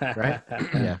 Right?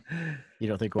 Yeah. You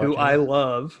don't think who I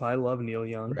love Neil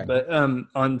Young, right. But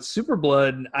on Super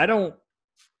Blood, I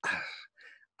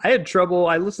had trouble.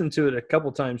 I listened to it a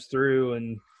couple times through,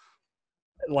 and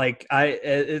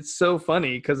it's so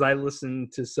funny because I listen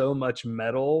to so much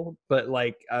metal, but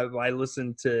I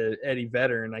listen to Eddie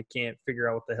Vedder and I can't figure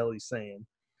out what the hell he's saying.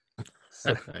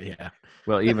 So. Yeah.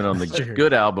 Well, even on the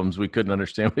good albums, we couldn't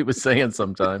understand what he was saying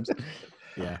sometimes.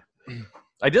 Yeah.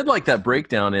 I did like that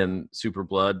breakdown in Super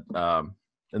Blood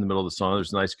in the middle of the song.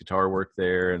 There's nice guitar work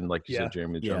there, and like you said,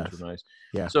 Jeremy, the drums were nice.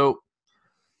 Yeah. So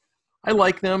I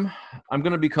like them. I'm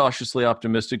going to be cautiously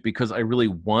optimistic because I really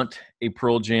want a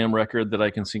Pearl Jam record that I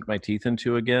can sink my teeth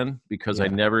into again, because I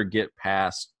never get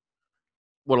past.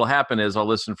 What'll happen is I'll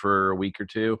listen for a week or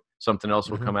two, something else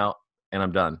will come out, and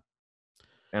I'm done,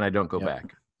 and I don't go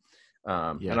back.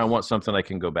 And I want something I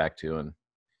can go back to and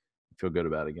feel good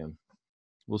about again.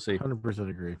 We'll see. 100%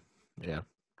 agree. Yeah.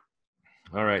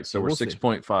 All right. So we're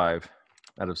 6.5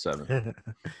 out of 7.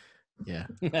 Yeah.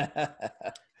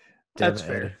 That's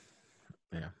fair.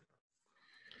 Yeah.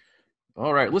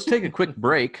 All right. Let's take a quick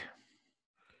break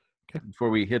before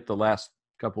we hit the last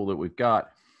couple that we've got.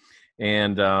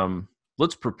 And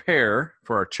let's prepare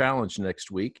for our challenge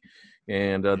next week.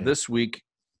 And this week,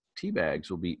 Teabags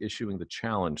will be issuing the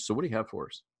challenge. So what do you have for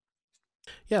us?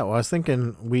 Yeah. Well, I was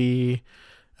thinking we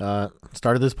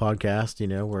started this podcast,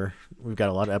 where we've got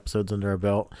a lot of episodes under our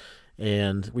belt,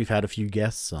 and we've had a few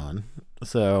guests on.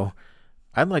 So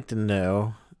I'd like to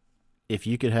know, if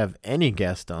you could have any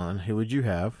guest on, who would you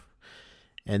have?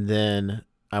 And then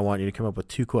I want you to come up with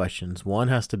 2 questions. One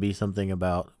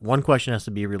question has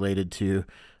to be related to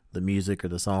the music or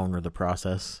the song or the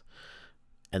process.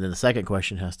 And then the second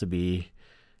question has to be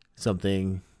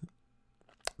something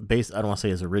based, I don't want to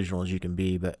say as original as you can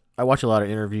be, but I watch a lot of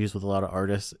interviews with a lot of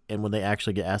artists, and when they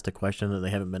actually get asked a question that they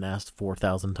haven't been asked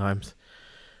 4,000 times,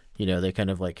 they kind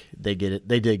of they get it,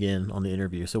 they dig in on the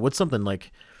interview. So what's something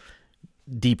like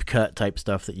deep cut type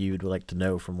stuff that you would like to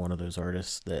know from one of those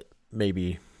artists that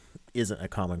maybe isn't a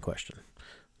common question?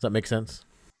 Does that make sense?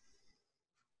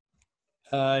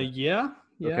 Yeah.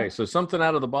 Okay, so something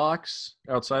out of the box,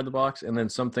 outside the box, and then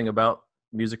something about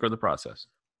music or the process.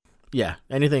 Yeah,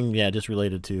 anything, just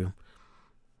related to,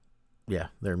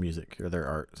 their music or their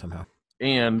art somehow.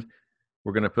 And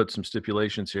we're going to put some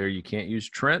stipulations here. You can't use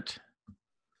Trent,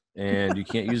 and you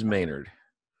can't use Maynard.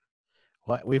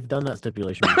 What? We've done that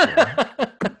stipulation before.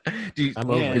 I'm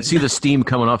over You it. see the steam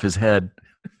coming off his head.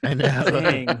 I know.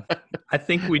 Dang. I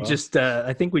think we just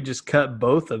cut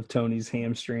both of Tony's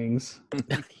hamstrings.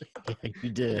 Yeah, you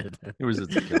did. It was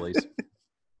his Achilles.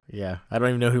 Yeah, I don't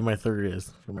even know who my third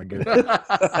is for my good.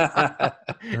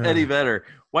 Eddie Vedder.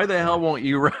 Why the hell won't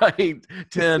you write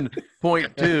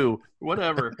 10.2?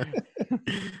 Whatever.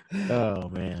 Oh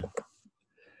man.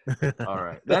 All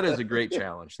right. That is a great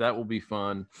challenge. That will be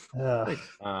fun. It's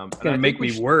And gonna I make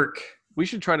think me work. we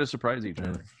should try to surprise each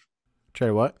other.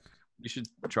 Try what? We should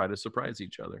try to surprise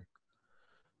each other.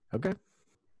 Okay,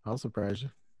 I'll surprise you.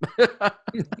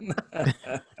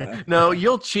 No,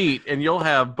 you'll cheat and you'll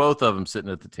have both of them sitting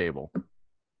at the table.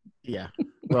 Yeah.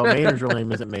 Well, Maynard's real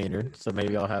name isn't Maynard, so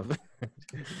maybe I'll have.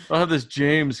 I'll have this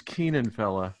James Keenan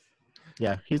fella.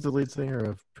 Yeah, he's the lead singer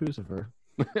of Pucifer.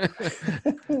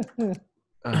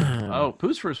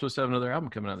 Pucifer is supposed to have another album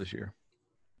coming out this year.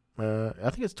 I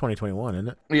think it's 2021, isn't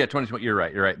it? Yeah, 2020. You're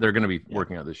right. They're going to be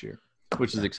working out this year,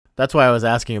 which is exciting. That's why I was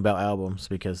asking about albums,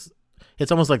 because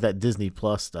it's almost like that Disney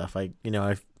Plus stuff. I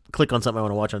click on something I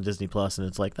want to watch on Disney Plus, and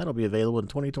it's like that'll be available in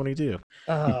 2022.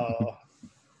 Oh,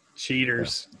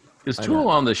 cheaters! Is I Tool know.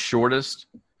 on the shortest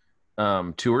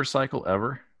tour cycle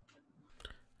ever?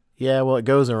 Yeah, well, it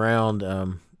goes around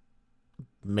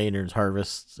Maynard's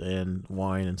Harvest and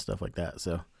wine and stuff like that.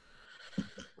 So,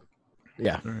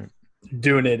 yeah, All right.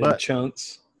 Doing it in But-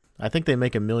 chunks. I think they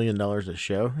make $1 million a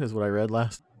show, is what I read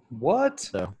last. What?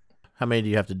 So, how many do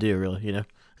you have to do, really? You know,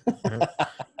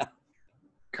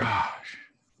 Gosh,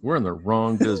 we're in the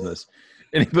wrong business.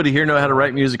 Anybody here know how to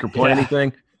write music or play Yeah.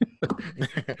 anything?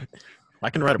 I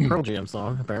can write a Pearl Jam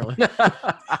song, apparently.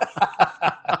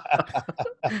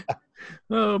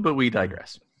 Oh, but we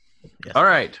digress. Yes. All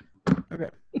right. Okay.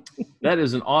 That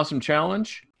is an awesome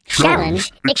challenge.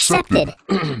 Challenge accepted.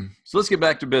 So let's get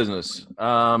back to business.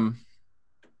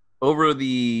 Over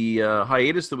the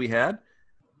hiatus that we had,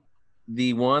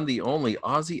 the one, the only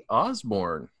Ozzy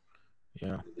Osbourne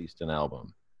Yeah. released an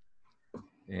album.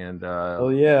 And Oh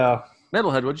yeah.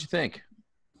 Metalhead, what'd you think?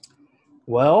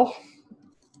 Well,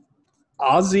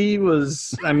 Ozzy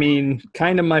was,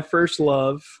 kind of my first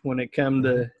love when it come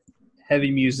to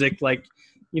heavy music. Like,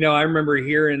 I remember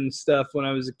hearing stuff when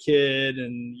I was a kid,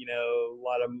 and a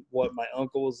lot of what my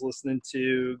uncle was listening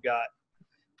to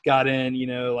got in,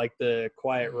 like the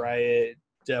Quiet Riot,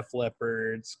 Def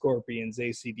Leppard, Scorpions,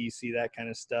 AC/DC, that kind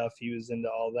of stuff. He was into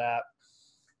all that.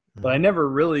 But I never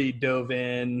really dove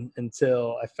in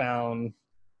until I found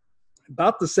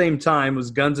about the same time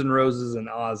was Guns N' Roses and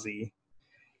Ozzy.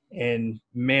 And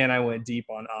man, I went deep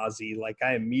on Ozzy. Like,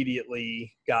 I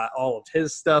immediately got all of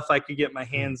his stuff I could get my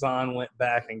hands on, went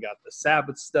back and got the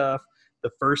Sabbath stuff.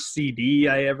 The first CD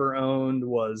I ever owned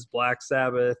was Black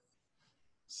Sabbath.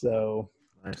 So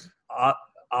Nice.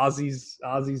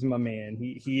 Ozzy's my man.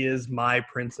 He is my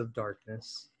Prince of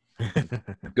Darkness.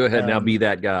 Go ahead now, be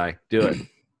that guy. Do it.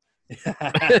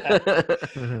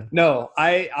 No,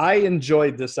 I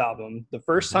enjoyed this album. The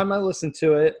first time I listened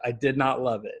to it, I did not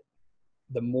love it.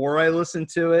 The more I listen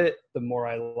to it, the more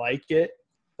I like it.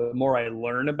 The more I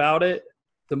learn about it,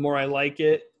 the more I like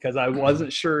it, because I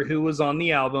wasn't sure who was on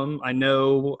the album. I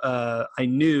knew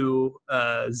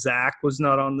Zach was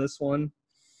not on this one,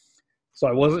 so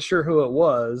I wasn't sure who it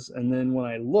was. And then when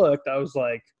I looked, I was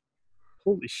like,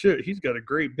 holy shit, he's got a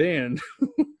great band.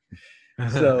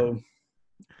 So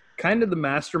kind of the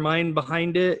mastermind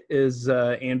behind it is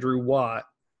Andrew Watt,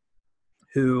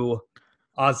 who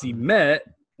Ozzy met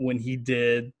when he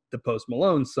did the Post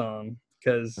Malone song,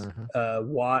 because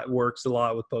Watt works a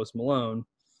lot with Post Malone.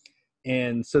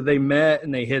 And so they met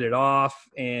and they hit it off,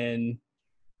 and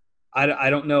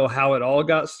I don't know how it all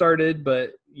got started,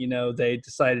 but they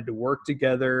decided to work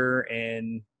together,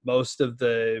 and most of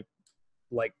the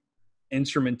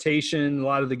instrumentation, a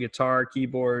lot of the guitar,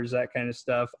 keyboards, that kind of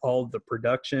stuff, all of the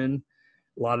production,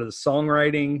 a lot of the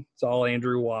songwriting, it's all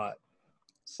Andrew Watt.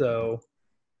 So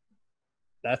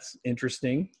that's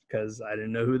interesting because I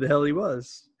didn't know who the hell he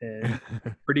was, and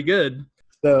pretty good.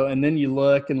 So, and then you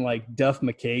look and Duff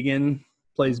McKagan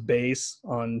plays bass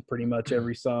on pretty much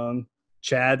every song.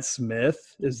 Chad Smith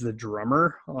is the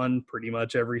drummer on pretty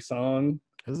much every song.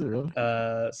 Is it really?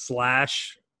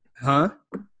 Slash, huh?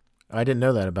 I didn't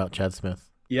know that about Chad Smith.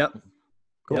 Yep.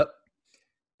 Cool. Yep.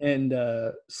 And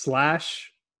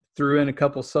Slash threw in a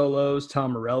couple solos.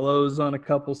 Tom Morello's on a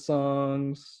couple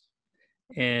songs.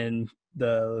 And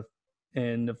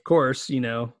of course,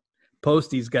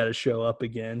 Posty's got to show up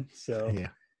again. So Yeah.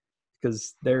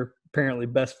 because they're apparently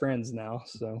best friends now.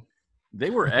 So They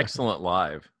were excellent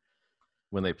live.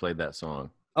 when they played that song.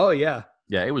 Oh yeah,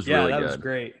 Yeah, it was yeah, really that good. was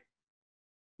great.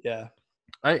 Yeah,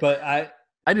 I but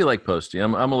I do like Posty.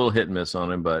 I'm a little hit and miss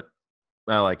on him, but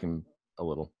I like him a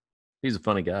little. He's a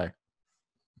funny guy.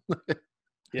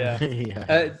 yeah.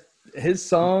 Yeah. His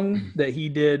song that he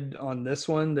did on this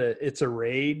one, that "It's a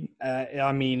Raid."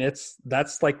 I mean,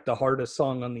 that's like the hardest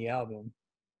song on the album,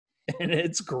 and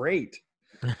it's great.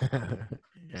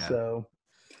 Yeah. So,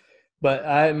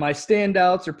 but my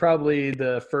standouts are probably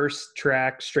the first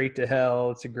track, "Straight to Hell."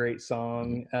 It's a great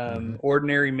song.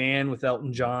 "Ordinary Man" with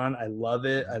Elton John. I love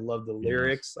it. I love the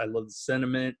lyrics. I love the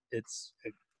sentiment. It's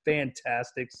a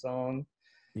fantastic song.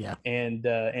 Yeah. And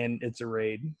 "It's a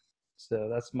Raid." So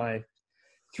that's my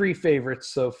 3 favorites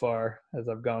so far as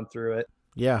I've gone through it.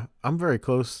 Yeah, I'm very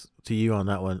close to you on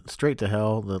that one. Straight to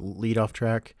Hell, the lead off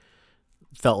track,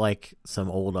 felt like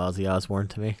some old Ozzy Osbourne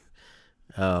to me.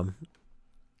 And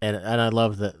I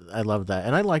love that.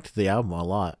 And I liked the album a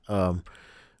lot.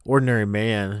 Ordinary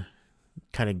Man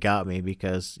kind of got me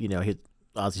because,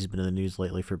 Ozzy's been in the news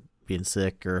lately for being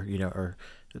sick or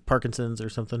Parkinson's or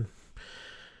something.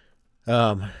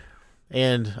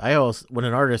 And I always, when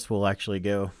an artist will actually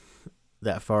go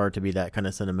that far to be that kind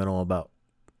of sentimental about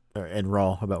and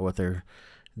raw about what they're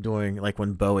doing, like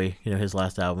when Bowie, his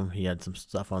last album, he had some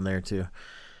stuff on there too.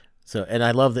 So, and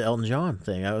I love the Elton John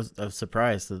thing. I was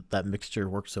surprised that mixture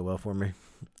worked so well for me.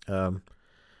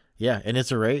 Yeah, and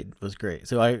 "It's a Raid" was great.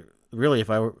 So I really, if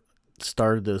I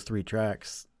started those 3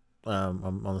 tracks,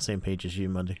 I'm on the same page as you,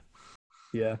 Monday.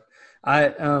 Yeah.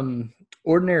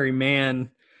 "Ordinary Man,"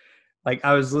 like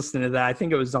I was listening to that. I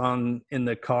think it was on in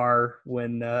the car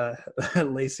when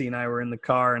Lacey and I were in the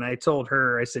car, and I told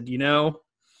her, I said, when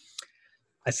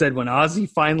Ozzy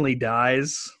finally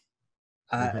dies,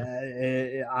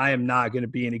 I am not going to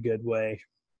be in a good way.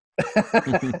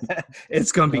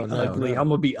 It's going to be ugly. No. I'm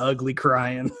going to be ugly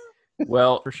crying.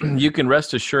 Well, you can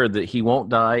rest assured that he won't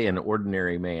die an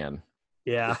ordinary man.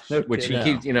 Yeah. No Which he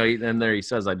kidding. keeps, and there he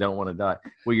says, "I don't want to die."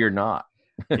 Well, you're not.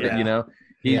 Yeah.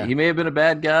 He may have been a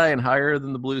bad guy and higher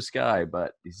than the blue sky,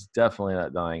 but he's definitely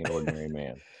not dying an ordinary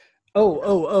man.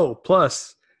 Oh.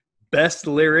 Plus, best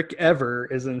lyric ever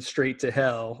is in "Straight to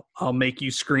Hell." "I'll make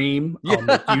you scream. I'll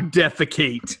make you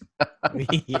defecate."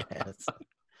 Yes.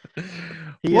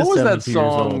 He What is was that 72 years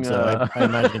song? old, so I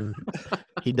imagine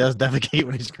he does defecate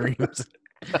when he screams.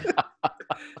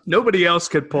 Nobody else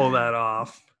could pull that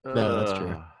off. No, that's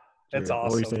true. That's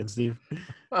What were you awesome. saying, Steve?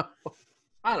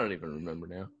 I don't even remember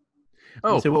now.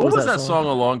 Oh, So what was that song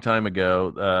a long time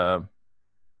ago?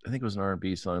 I think it was an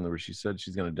R&B song where she said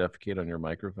she's going to defecate on your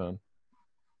microphone.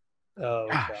 Oh,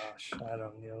 Gosh. gosh. I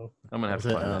don't know. I'm going to have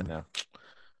Was to it, find that now.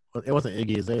 It wasn't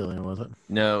Iggy Azalea, was it?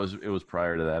 No, it was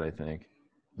prior to that, I think.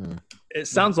 It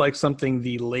sounds like something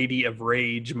the Lady of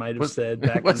Rage might have said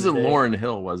back Was in it the day. Lauryn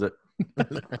Hill, was it?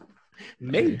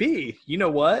 Maybe. You know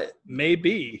what?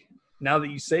 Maybe. Now that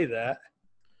you say that.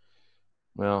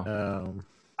 Well,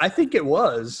 I think it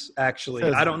was, actually.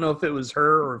 Says- I don't know if it was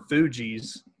her or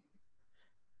Fuji's.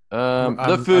 the I'm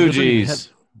just reading Fugees.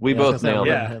 We Yeah, I was both gonna say, I'm nailed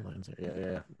it. reading headlines here.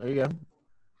 Yeah. There you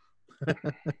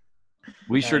go.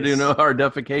 We sure do Nice. know our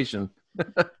defecation.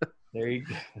 There you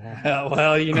go.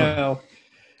 Well,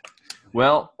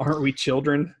 Well, aren't we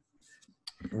children?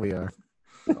 We are.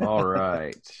 all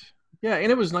right. Yeah,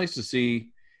 and it was nice to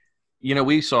see.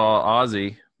 We saw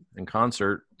Ozzy in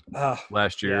concert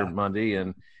last year, Yeah. Monday,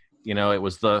 and it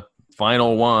was the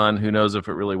final one. Who knows if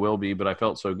it really will be? But I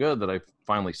felt so good that I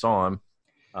finally saw him.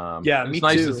 Yeah, it's me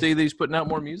nice too. to see that he's putting out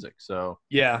more music. So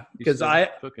Yeah, he's because still I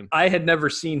cooking. had never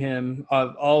seen him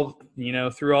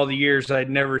through all the years. I'd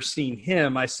never seen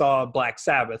him. I saw Black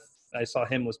Sabbath. I saw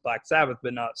him with Black Sabbath,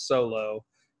 but not solo.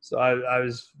 So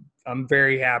I'm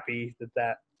very happy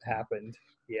that happened.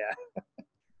 Yeah.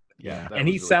 Yeah, that And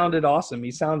he was really sounded awesome.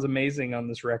 He sounds amazing on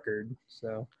this record.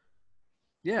 So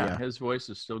Yeah, Yeah. his voice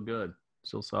is still good,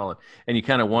 still solid. And you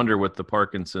kind of wonder with the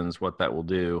Parkinson's what that will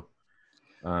do.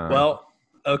 well,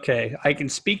 okay, I can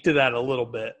speak to that a little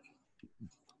bit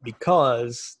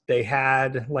because they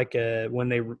had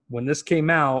when this came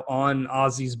out on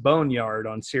Ozzy's Boneyard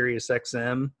on Sirius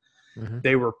XM, Mhm.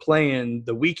 they were playing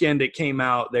the weekend it came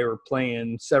out. They were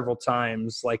playing several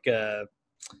times like a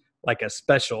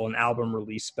special, an album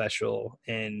release special,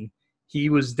 and he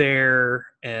was there.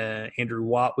 Andrew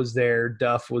Watt was there.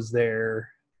 Duff was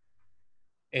there,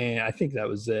 and I think that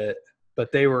was it.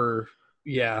 But they were,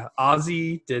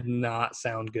 Ozzy did not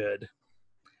sound good.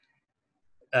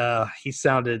 He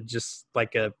sounded just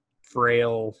like a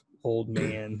frail old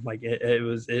man. Like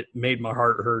it made my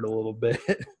heart hurt a little bit.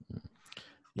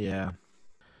 Yeah.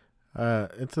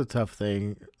 It's a tough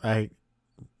thing. I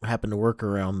happen to work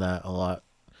around that a lot.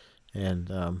 And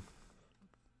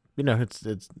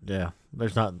it's yeah.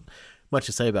 There's not much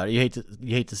to say about it. You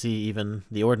hate to see even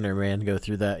the ordinary man go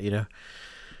through that.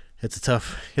 It's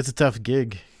a tough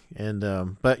gig, and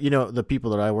but the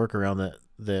people that I work around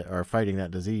that are fighting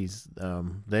that disease,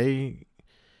 they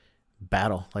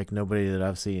battle like nobody that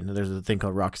I've seen. There's a thing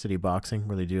called Rock City Boxing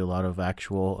where they do a lot of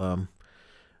actual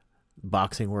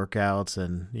boxing workouts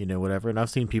and whatever. And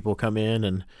I've seen people come in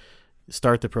and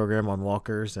start the program on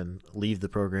walkers and leave the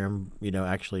program,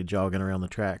 actually jogging around the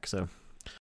track. So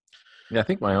yeah, I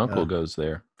think my uncle goes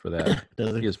there for that.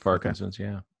 Does he? He has Parkinson's. Okay.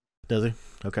 Yeah. Does he?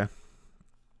 Okay.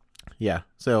 Yeah.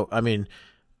 So I mean,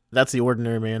 that's the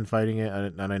ordinary man fighting it.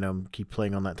 And I know I keep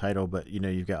playing on that title, but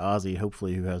you've got Ozzy,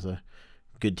 hopefully, who has a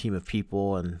good team of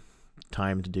people and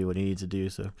time to do what he needs to do.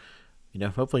 So,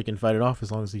 hopefully he can fight it off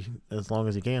as long as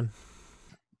he can.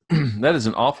 That is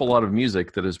an awful lot of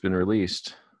music that has been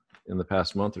released in the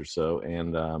past month or so,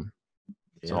 and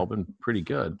it's all been pretty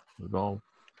good. We've all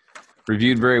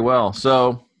reviewed very well.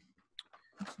 So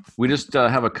we just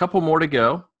have a couple more to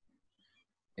go,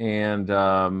 and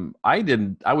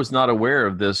I was not aware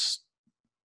of this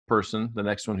person, the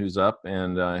next one who's up,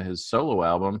 and his solo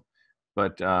album,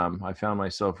 but I found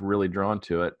myself really drawn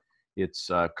to it. It's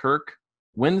Kirk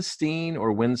Windstein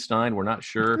or Windstein, we're not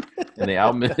sure, and the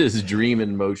album is Dream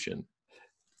in Motion.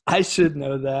 I should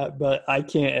know that, but I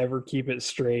can't ever keep it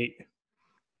straight.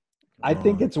 I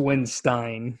think it's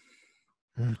Windstein.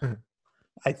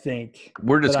 I think.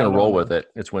 We're just But I going to don't roll know. with it.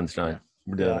 It's Windstein.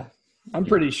 We're doing Yeah, I'm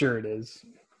pretty sure it is.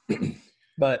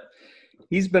 But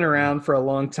he's been around for a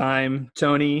long time.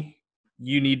 Tony,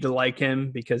 you need to like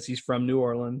him because he's from New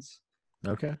Orleans.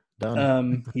 Okay.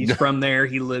 Done. He's from there.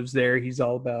 He lives there. He's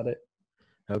all about it.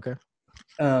 Okay.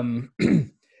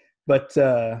 But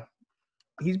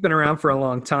he's been around for a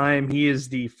long time. He is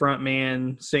the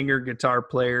frontman, singer, guitar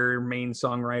player, main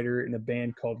songwriter in a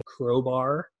band called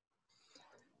Crowbar.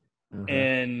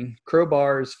 And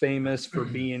Crowbar is famous for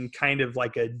being kind of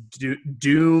like a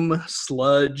doom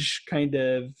sludge kind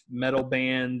of metal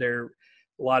band. A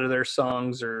lot of their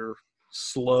songs are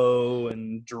slow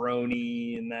and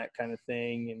droney and that kind of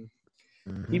thing.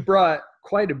 And he brought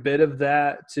quite a bit of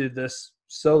that to this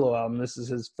solo album. This is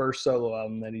his first solo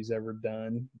album that he's ever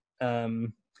done.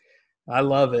 I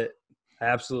love it. I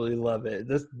absolutely love it.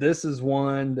 This is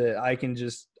one that I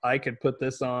could put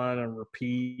this on and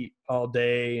repeat all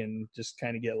day and just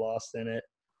kind of get lost in it.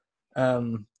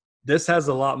 This has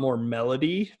a lot more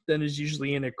melody than is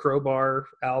usually in a Crowbar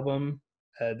album.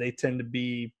 They tend to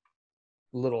be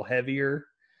a little heavier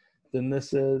than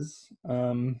this is.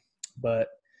 But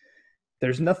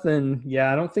there's nothing,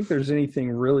 I don't think there's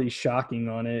anything really shocking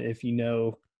on it if you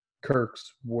know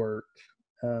Kirk's work.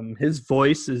 His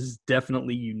voice is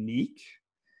definitely unique.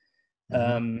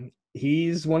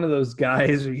 He's one of those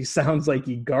guys where he sounds like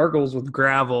he gargles with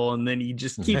gravel and then he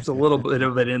just keeps a little bit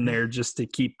of it in there just to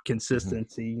keep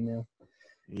consistency,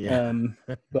 Yeah.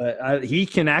 But he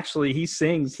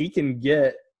sings, he can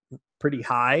get pretty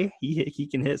high. He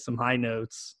can hit some high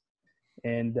notes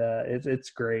and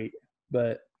it's great.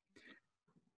 But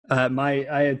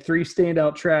I had 3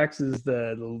 standout tracks. Is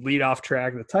the lead off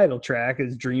track, the title track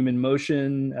is Dream in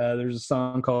Motion. There's a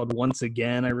song called Once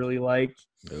Again I really like.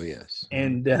 Oh yes.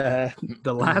 And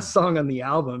the last song on the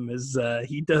album is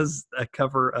he does a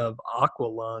cover of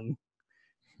Aqualung.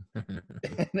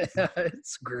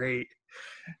 It's great.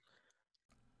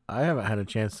 I haven't had a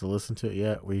chance to listen to it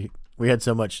yet. We had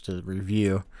so much to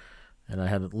review, and I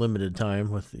had limited time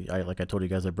with like I told you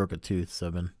guys, I broke a tooth, so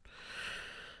I've been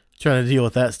trying to deal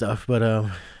with that stuff.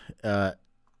 But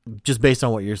just based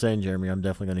on what you're saying, Jeremy, I'm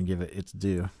definitely going to give it its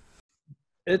due.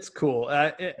 It's cool.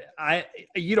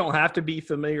 You don't have to be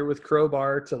familiar with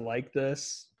Crowbar to like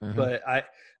this, but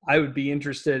I would be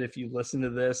interested if you listen to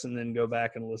this and then go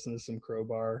back and listen to some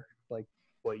Crowbar, like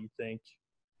what you think.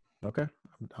 Okay.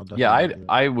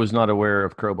 I was not aware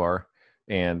of Crowbar,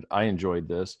 and I enjoyed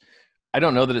this. I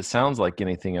don't know that it sounds like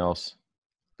anything else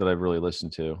that I've really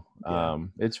listened to. Yeah.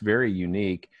 It's very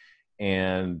unique,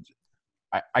 and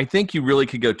I think you really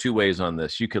could go 2 ways on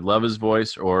this. You could love his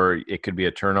voice, or it could be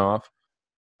a turnoff.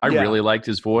 I really liked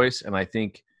his voice, and I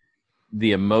think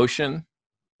the emotion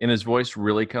in his voice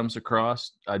really comes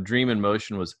across. Dream in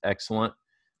Motion was excellent.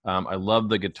 I love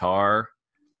the guitar.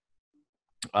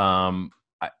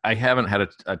 I haven't had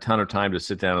a ton of time to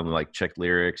sit down and like check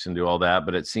lyrics and do all that,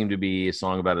 but it seemed to be a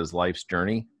song about his life's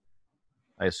journey,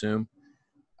 I assume.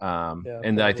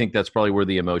 And I think that's probably where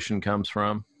the emotion comes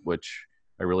from, which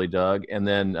I really dug. And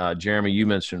then Jeremy, you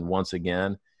mentioned Once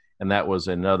Again, and that was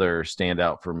another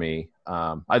standout for me.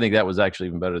 I think that was actually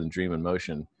even better than Dream in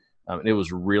Motion. It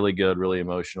was really good, really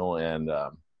emotional, and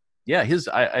yeah,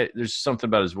 I there's something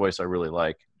about his voice I really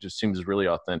like. Just seems really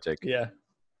authentic. Yeah.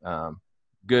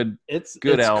 Good. It's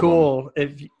Good album. cool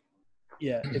if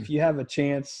you have a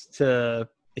chance to.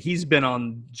 He's been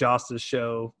on Josta's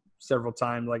show several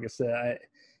times. Like I said,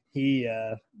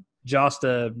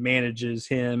 Josta manages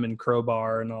him and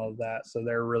Crowbar and all of that, so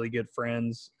they're really good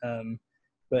friends.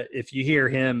 But if you hear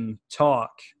him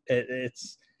talk, you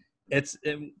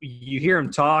hear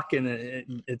him talk, and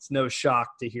it's no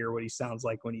shock to hear what he sounds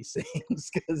like when he sings,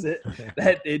 because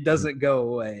it doesn't go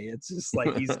away. It's just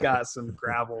like he's got some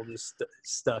gravel just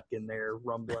stuck in there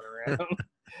rumbling around.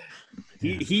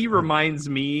 He reminds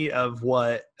me of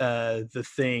what the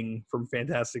Thing from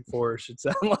Fantastic Four should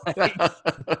sound like.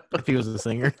 If he was a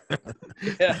singer.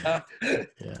 Yeah.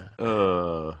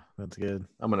 Yeah. That's good.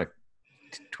 I'm gonna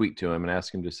tweet to him and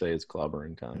ask him to say it's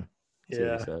clobbering time. See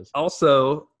what he says.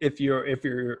 Also, if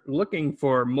you're looking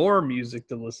for more music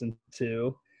to listen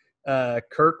to,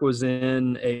 Kirk was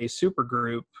in a super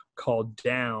group called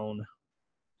Down.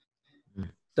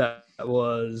 It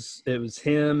was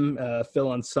him,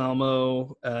 Phil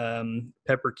Anselmo,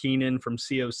 Pepper Keenan from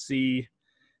COC.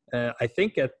 I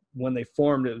think when they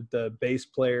formed it, the bass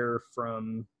player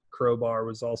from Crowbar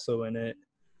was also in it.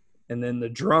 And then the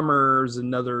drummer's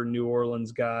another New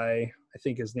Orleans guy. I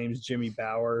think his name's Jimmy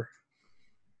Bauer.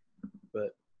 But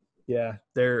yeah,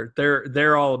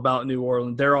 they're all about New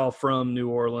Orleans. They're all from New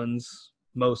Orleans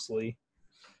mostly.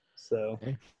 So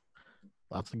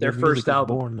lots of their good first music was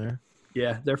album born there.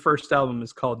 Yeah, their first album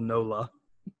is called Nola.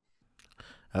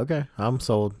 Okay, I'm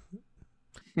sold.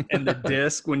 And the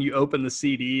disc, when you open the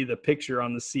CD, the picture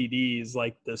on the CD is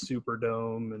like the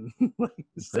Superdome and like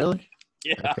Really?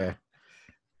 Yeah. Okay.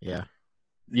 Yeah.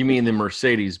 You mean the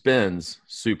Mercedes-Benz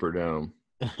Superdome?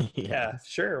 Yeah,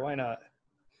 sure, why not?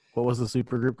 What was the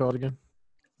super group called again?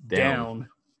 Down.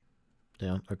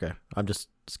 Okay. I'm just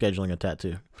scheduling a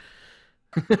tattoo.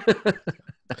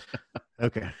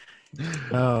 Okay.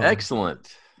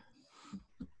 Excellent.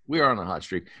 We are on a hot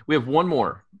streak. We have one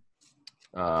more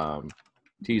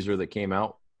teaser that came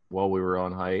out while we were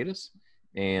on hiatus.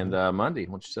 And Monday,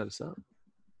 why don't you set us up?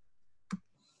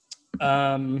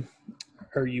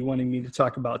 Are you wanting me to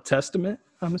talk about Testament,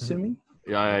 I'm assuming?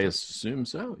 Yeah, I assume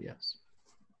so, yes.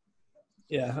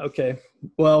 Yeah, okay.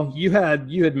 Well, you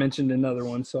had mentioned another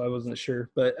one, so I wasn't sure.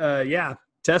 But yeah,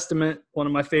 Testament, one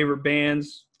of my favorite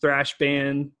bands, thrash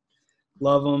band,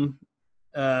 love them.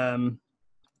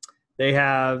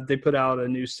 They put out a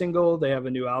new single. They have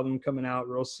a new album coming out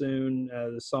real soon.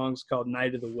 The song's called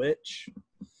Night of the Witch.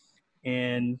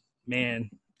 And man,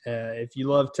 if you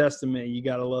love Testament, you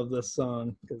gotta love this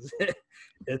song because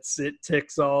it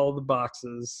ticks all the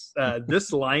boxes.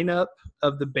 This lineup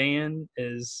of the band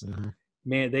is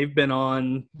man, they've been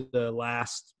on the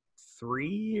last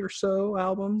 3 or so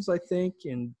albums, I think,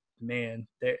 and man,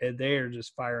 they are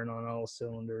just firing on all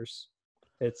cylinders.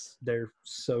 They're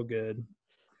so good.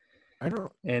 I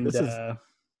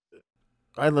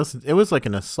listened. It was like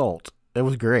an assault. It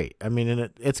was great. I mean, and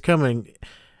it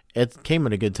came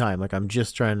at a good time. Like I'm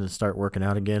just trying to start working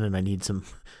out again, and I need some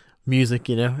music,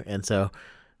 And so,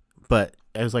 but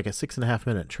it was like a 6.5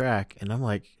 minute track, and I'm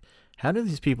like, how do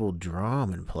these people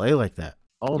drum and play like that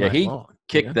all night long?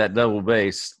 Kicked that double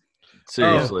bass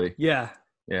seriously. Oh, yeah.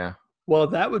 Yeah. Well,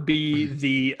 that would be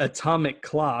the Atomic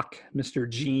Clock, Mr.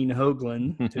 Gene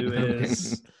Hoglan, who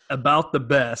is about the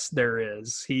best there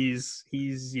is. He's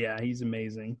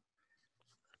amazing.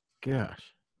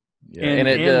 Gosh. Yeah, and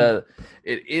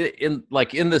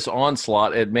in this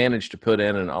onslaught, it managed to put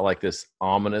in this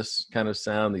ominous kind of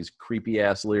sound, these creepy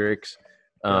ass lyrics.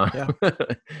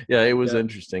 It was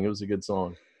interesting. It was a good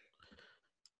song.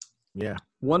 Yeah.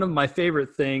 One of my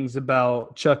favorite things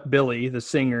about Chuck Billy, the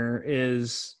singer,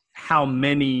 is how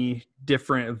many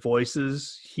different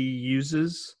voices he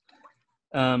uses.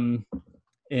 And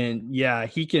yeah,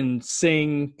 he can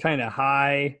sing kind of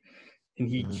high, and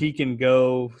he can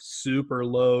go super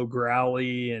low,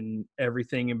 growly, and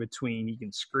everything in between. He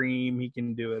can scream, he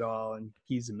can do it all, and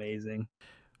he's amazing.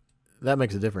 That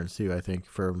makes a difference too, I think,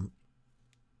 from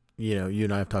you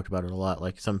and I have talked about it a lot.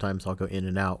 Like sometimes I'll go in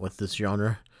and out with this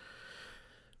genre,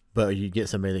 but you get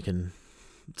somebody that can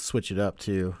switch it up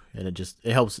too, and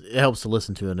it helps to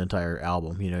listen to an entire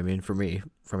album. You know what I mean? For me,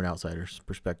 from an outsider's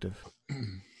perspective.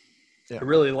 Yeah. I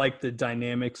really like the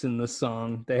dynamics in this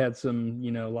song. They had some,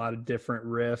 a lot of different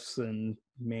riffs, and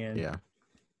man, yeah,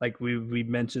 like we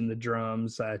mentioned the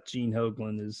drums. Gene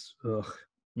Hoglan is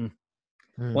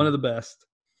one of the best.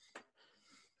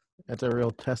 That's a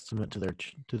real testament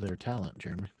to their talent,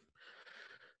 Jeremy.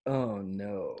 Oh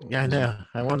no. Yeah, I know.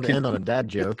 I wanted to end on a dad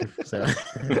joke. So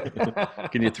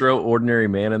Can you throw Ordinary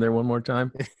Man in there one more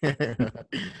time?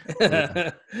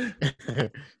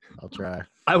 I'll try.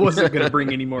 I wasn't going to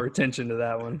bring any more attention to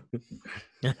that one.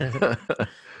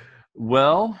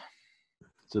 Well,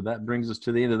 so that brings us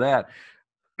to the end of that.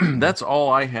 That's all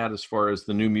I had as far as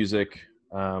the new music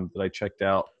that I checked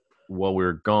out while we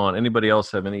were gone. Anybody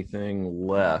else have anything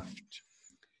left?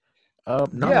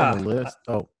 Not Yeah. on the list.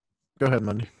 Oh, go ahead,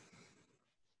 Monday.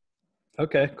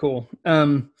 Okay, cool.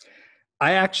 I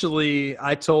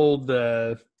told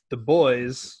the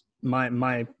boys,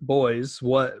 my boys,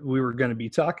 what we were going to be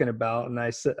talking about, and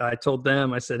I told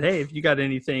them, I said, hey, if you got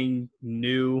anything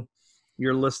new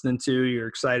you're listening to, you're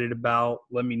excited about,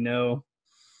 let me know.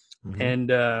 Mhm.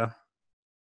 And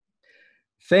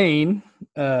Thane,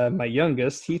 my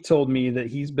youngest, he told me that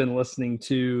he's been listening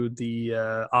to the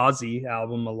Ozzy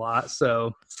album a lot.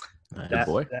 So Nice. Good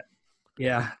boy.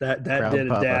 that Proud did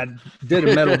papa. did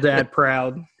a metal dad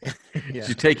proud. Did Yeah.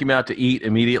 you take him out to eat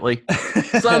immediately?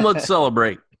 Son, let's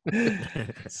celebrate.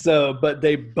 So, but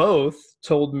they both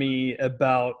told me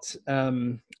about.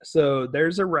 So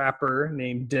there's a rapper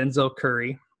named Denzel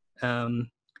Curry.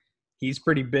 He's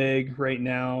pretty big right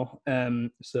now.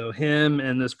 So him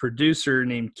and this producer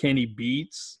named Kenny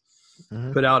Beats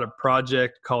Mhm. put out a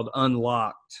project called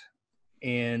Unlocked,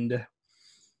 and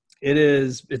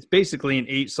it's basically an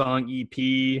 8-song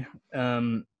EP.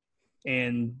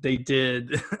 And they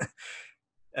did.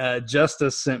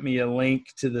 Justice sent me a link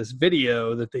to this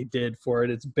video that they did for it.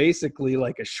 It's basically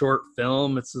like a short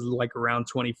film. It's like around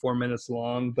 24 minutes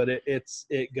long, but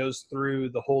it goes through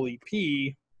the whole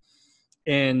EP.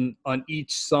 And on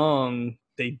each song,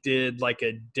 they did like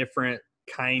a different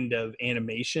kind of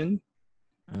animation.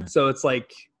 Mm. So it's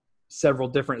like several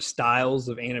different styles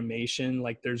of animation.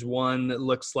 Like there's one that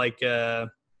looks like a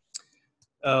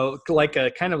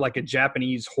kind of like a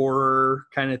Japanese horror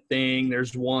kind of thing.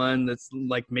 There's one that's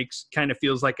like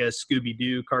feels like a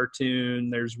Scooby-Doo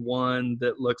cartoon. There's one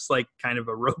that looks like kind of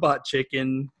a Robot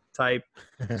Chicken type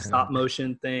stop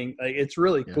motion thing. Like it's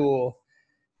really Yeah. cool.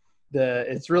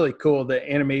 It's really cool. The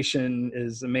animation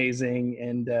is amazing,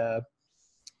 and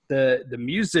the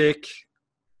music.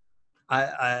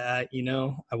 I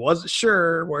wasn't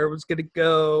sure where it was going to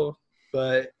go,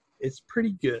 but it's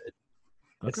pretty good.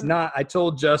 It's Okay. not. I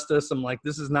told Justice, I'm like,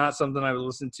 this is not something I would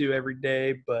listen to every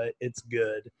day, but it's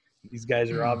good. These guys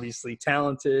are obviously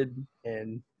talented,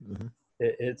 and Mhm.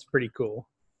 it's pretty cool.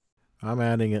 I'm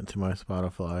adding it to my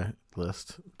Spotify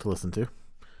list to listen to.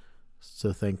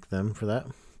 So thank them for that.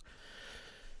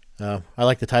 I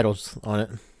like the titles on it.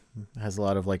 It has a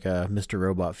lot of like a Mr.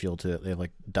 Robot feel to it. They have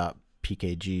like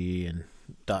 .pkg and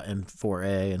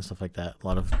 .m4a and stuff like that. A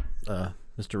lot of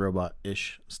Mr.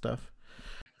 Robot-ish stuff.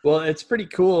 Well, it's pretty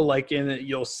cool. Like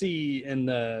you'll see in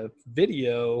the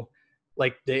video,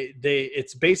 like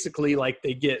it's basically like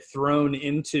they get thrown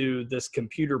into this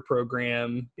computer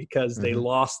program because they Mhm.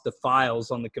 lost the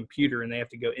files on the computer, and they have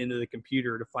to go into the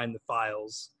computer to find the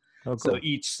files. Oh, So cool.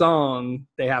 each song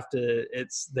they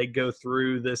go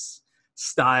through this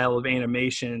style of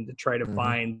animation to try to Mhm.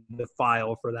 find the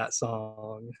file for that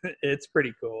song. It's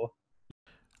pretty cool.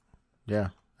 Yeah,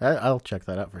 I'll check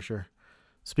that out for sure.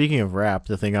 Speaking of rap,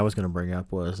 the thing I was going to bring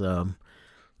up was I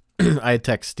had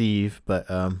text Steve, but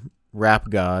Rap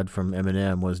God from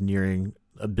Eminem was nearing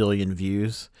 1 billion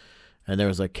views, and there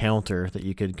was a counter that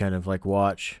you could kind of like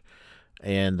watch,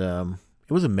 and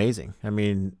it was amazing. I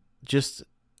mean, just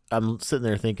I'm sitting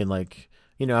there thinking like,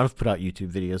 I've put out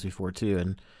YouTube videos before too,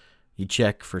 and you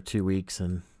check for 2 weeks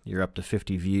and you're up to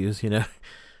 50 views,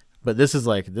 But this is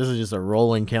just a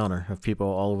rolling counter of people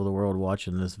all over the world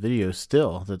watching this video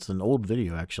still. That's an old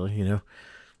video actually, and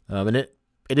it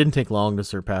didn't take long to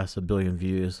surpass 1 billion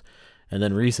views. And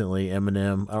then recently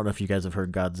Eminem, I don't know if you guys have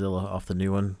heard Godzilla off the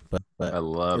new one, but I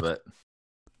love it.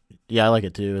 yeah, I like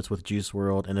it too. It's with Juice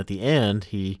WRLD, and at the end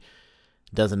he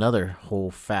does another whole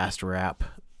fast rap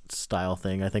style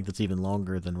thing. I think that's even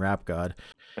longer than Rap God.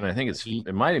 And I think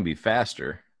it might even be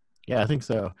faster. Yeah, I think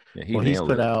so. Yeah, he Well, he's nailed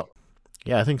put it. out.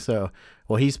 Yeah, I think so.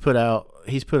 Well, he's put out a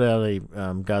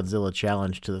Godzilla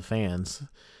challenge to the fans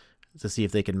to see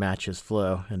if they can match his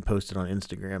flow and post it on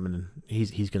Instagram, and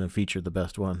he's going to feature the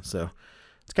best one. So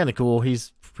it's kind of cool.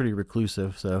 He's pretty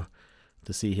reclusive, so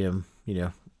to see him,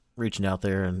 reaching out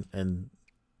there and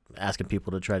asking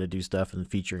people to try to do stuff and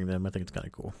featuring them, I think it's kind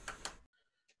of cool.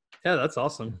 Yeah, that's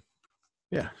awesome.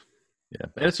 Yeah. Yeah,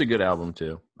 and it's a good album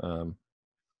too.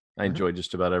 I enjoyed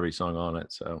just about every song on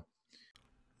it. So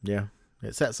Yeah.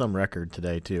 It set some record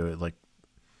today too, like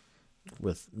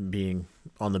with being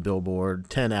on the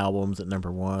Billboard 10 albums at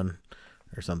number 1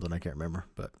 or something. I can't remember,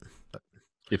 but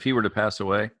If he were to pass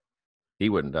away, he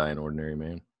wouldn't die an ordinary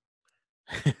man.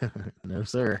 No,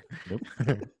 sir. Nope.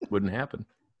 Wouldn't happen.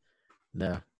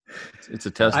 No. It's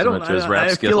a testament to his rap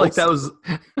I skills. feel like that was.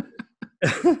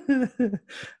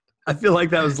 I feel like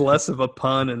that was less of a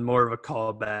pun and more of a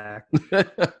callback.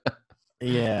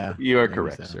 Yeah. You are maybe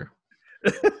correct, so. sir.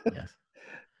 Yes.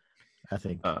 I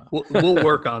think. We'll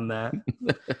work on that.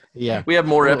 Yeah. We have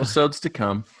more Well, episodes to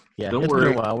come. Yeah. Don't It's worry.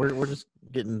 been a while. We're just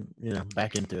getting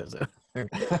back into it.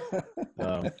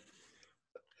 So.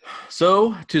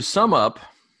 So to sum up,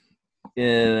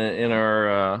 in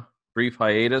our brief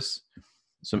hiatus,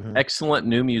 some excellent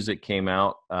new music came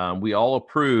out. We all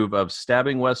approve of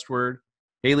Stabbing Westward,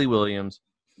 Haley Williams,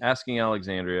 Asking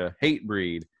Alexandria,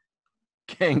 Hatebreed,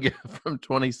 Kanga from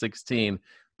 2016,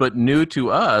 but new to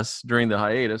us during the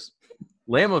hiatus,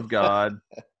 Lamb of God,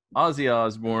 Ozzy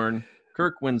Osbourne,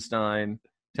 Kirk Windstein,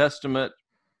 Testament,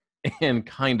 and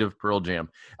kind of Pearl Jam.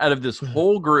 Out of this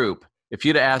whole group, if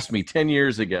you'd asked me 10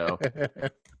 years ago,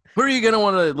 who are you going to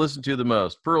want to listen to the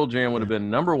most? Pearl Jam would have been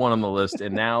number one on the list,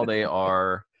 and now they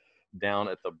are down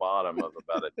at the bottom of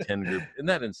about a 10 group. Isn't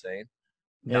that insane?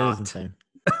 It is insane.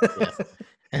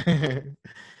 Yes.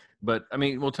 But, I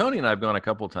mean, well, Tony and I have gone a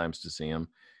couple of times to see him.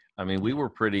 I mean, we were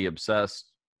pretty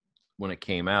obsessed when it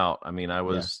came out. I mean, I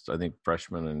was, I think,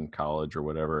 freshman in college or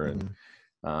whatever,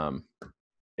 and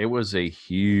it was a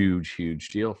huge, huge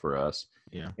deal for us.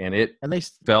 Yeah. And it And they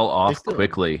fell off still-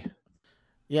 quickly.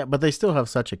 Yeah, but they still have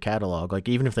such a catalog. Like,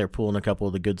 even if they're pulling a couple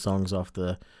of the good songs off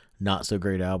the not so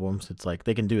great albums, it's like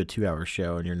they can do a 2-hour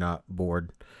show and you're not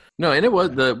bored. No, and it was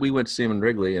we went to see him in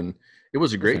Wrigley, and it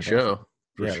was a great show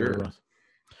for Yeah, it sure. really was.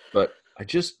 But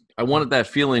I wanted that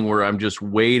feeling where I'm just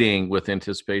waiting with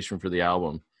anticipation for the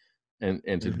album and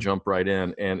to jump right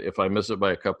in. And if I miss it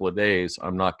by a couple of days,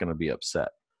 I'm not going to be upset.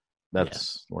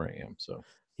 That's where I am. So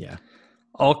Yeah.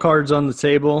 All cards on the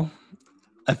table.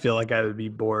 I feel like I would be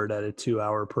bored at a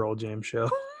 2-hour Pearl Jam show.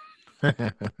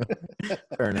 Fair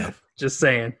enough. Just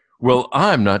saying. well,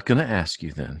 I'm not going to ask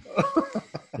you then.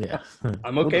 Yeah.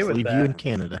 I'm We'll okay just with leave that. you in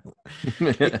Canada.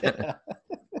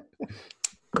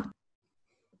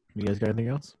 You guys got anything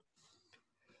else?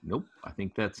 Nope. I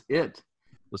think that's it.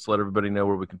 Let's let everybody know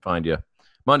where we can find you.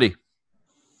 Monday.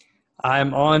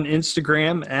 I'm on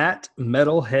Instagram at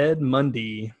Metalhead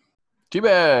Monday.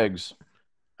 Teabags.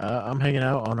 I'm hanging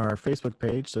out on our Facebook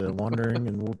page, the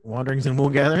Wanderings and Wool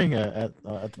Gathering at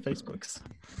the Facebooks.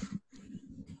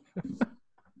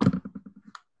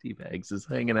 Teabags is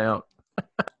hanging out.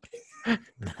 Yeah.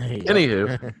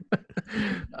 Anywho.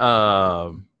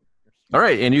 All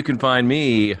right. And you can find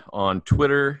me on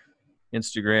Twitter,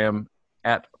 Instagram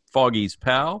at Foggy's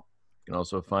Pal. You can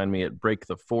also find me at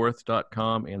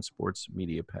breakthefourth.com and Sports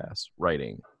Media Pass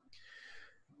Writing.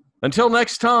 Until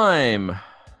next time,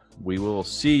 we will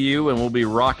see you and we'll be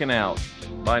rocking out.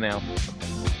 Bye now.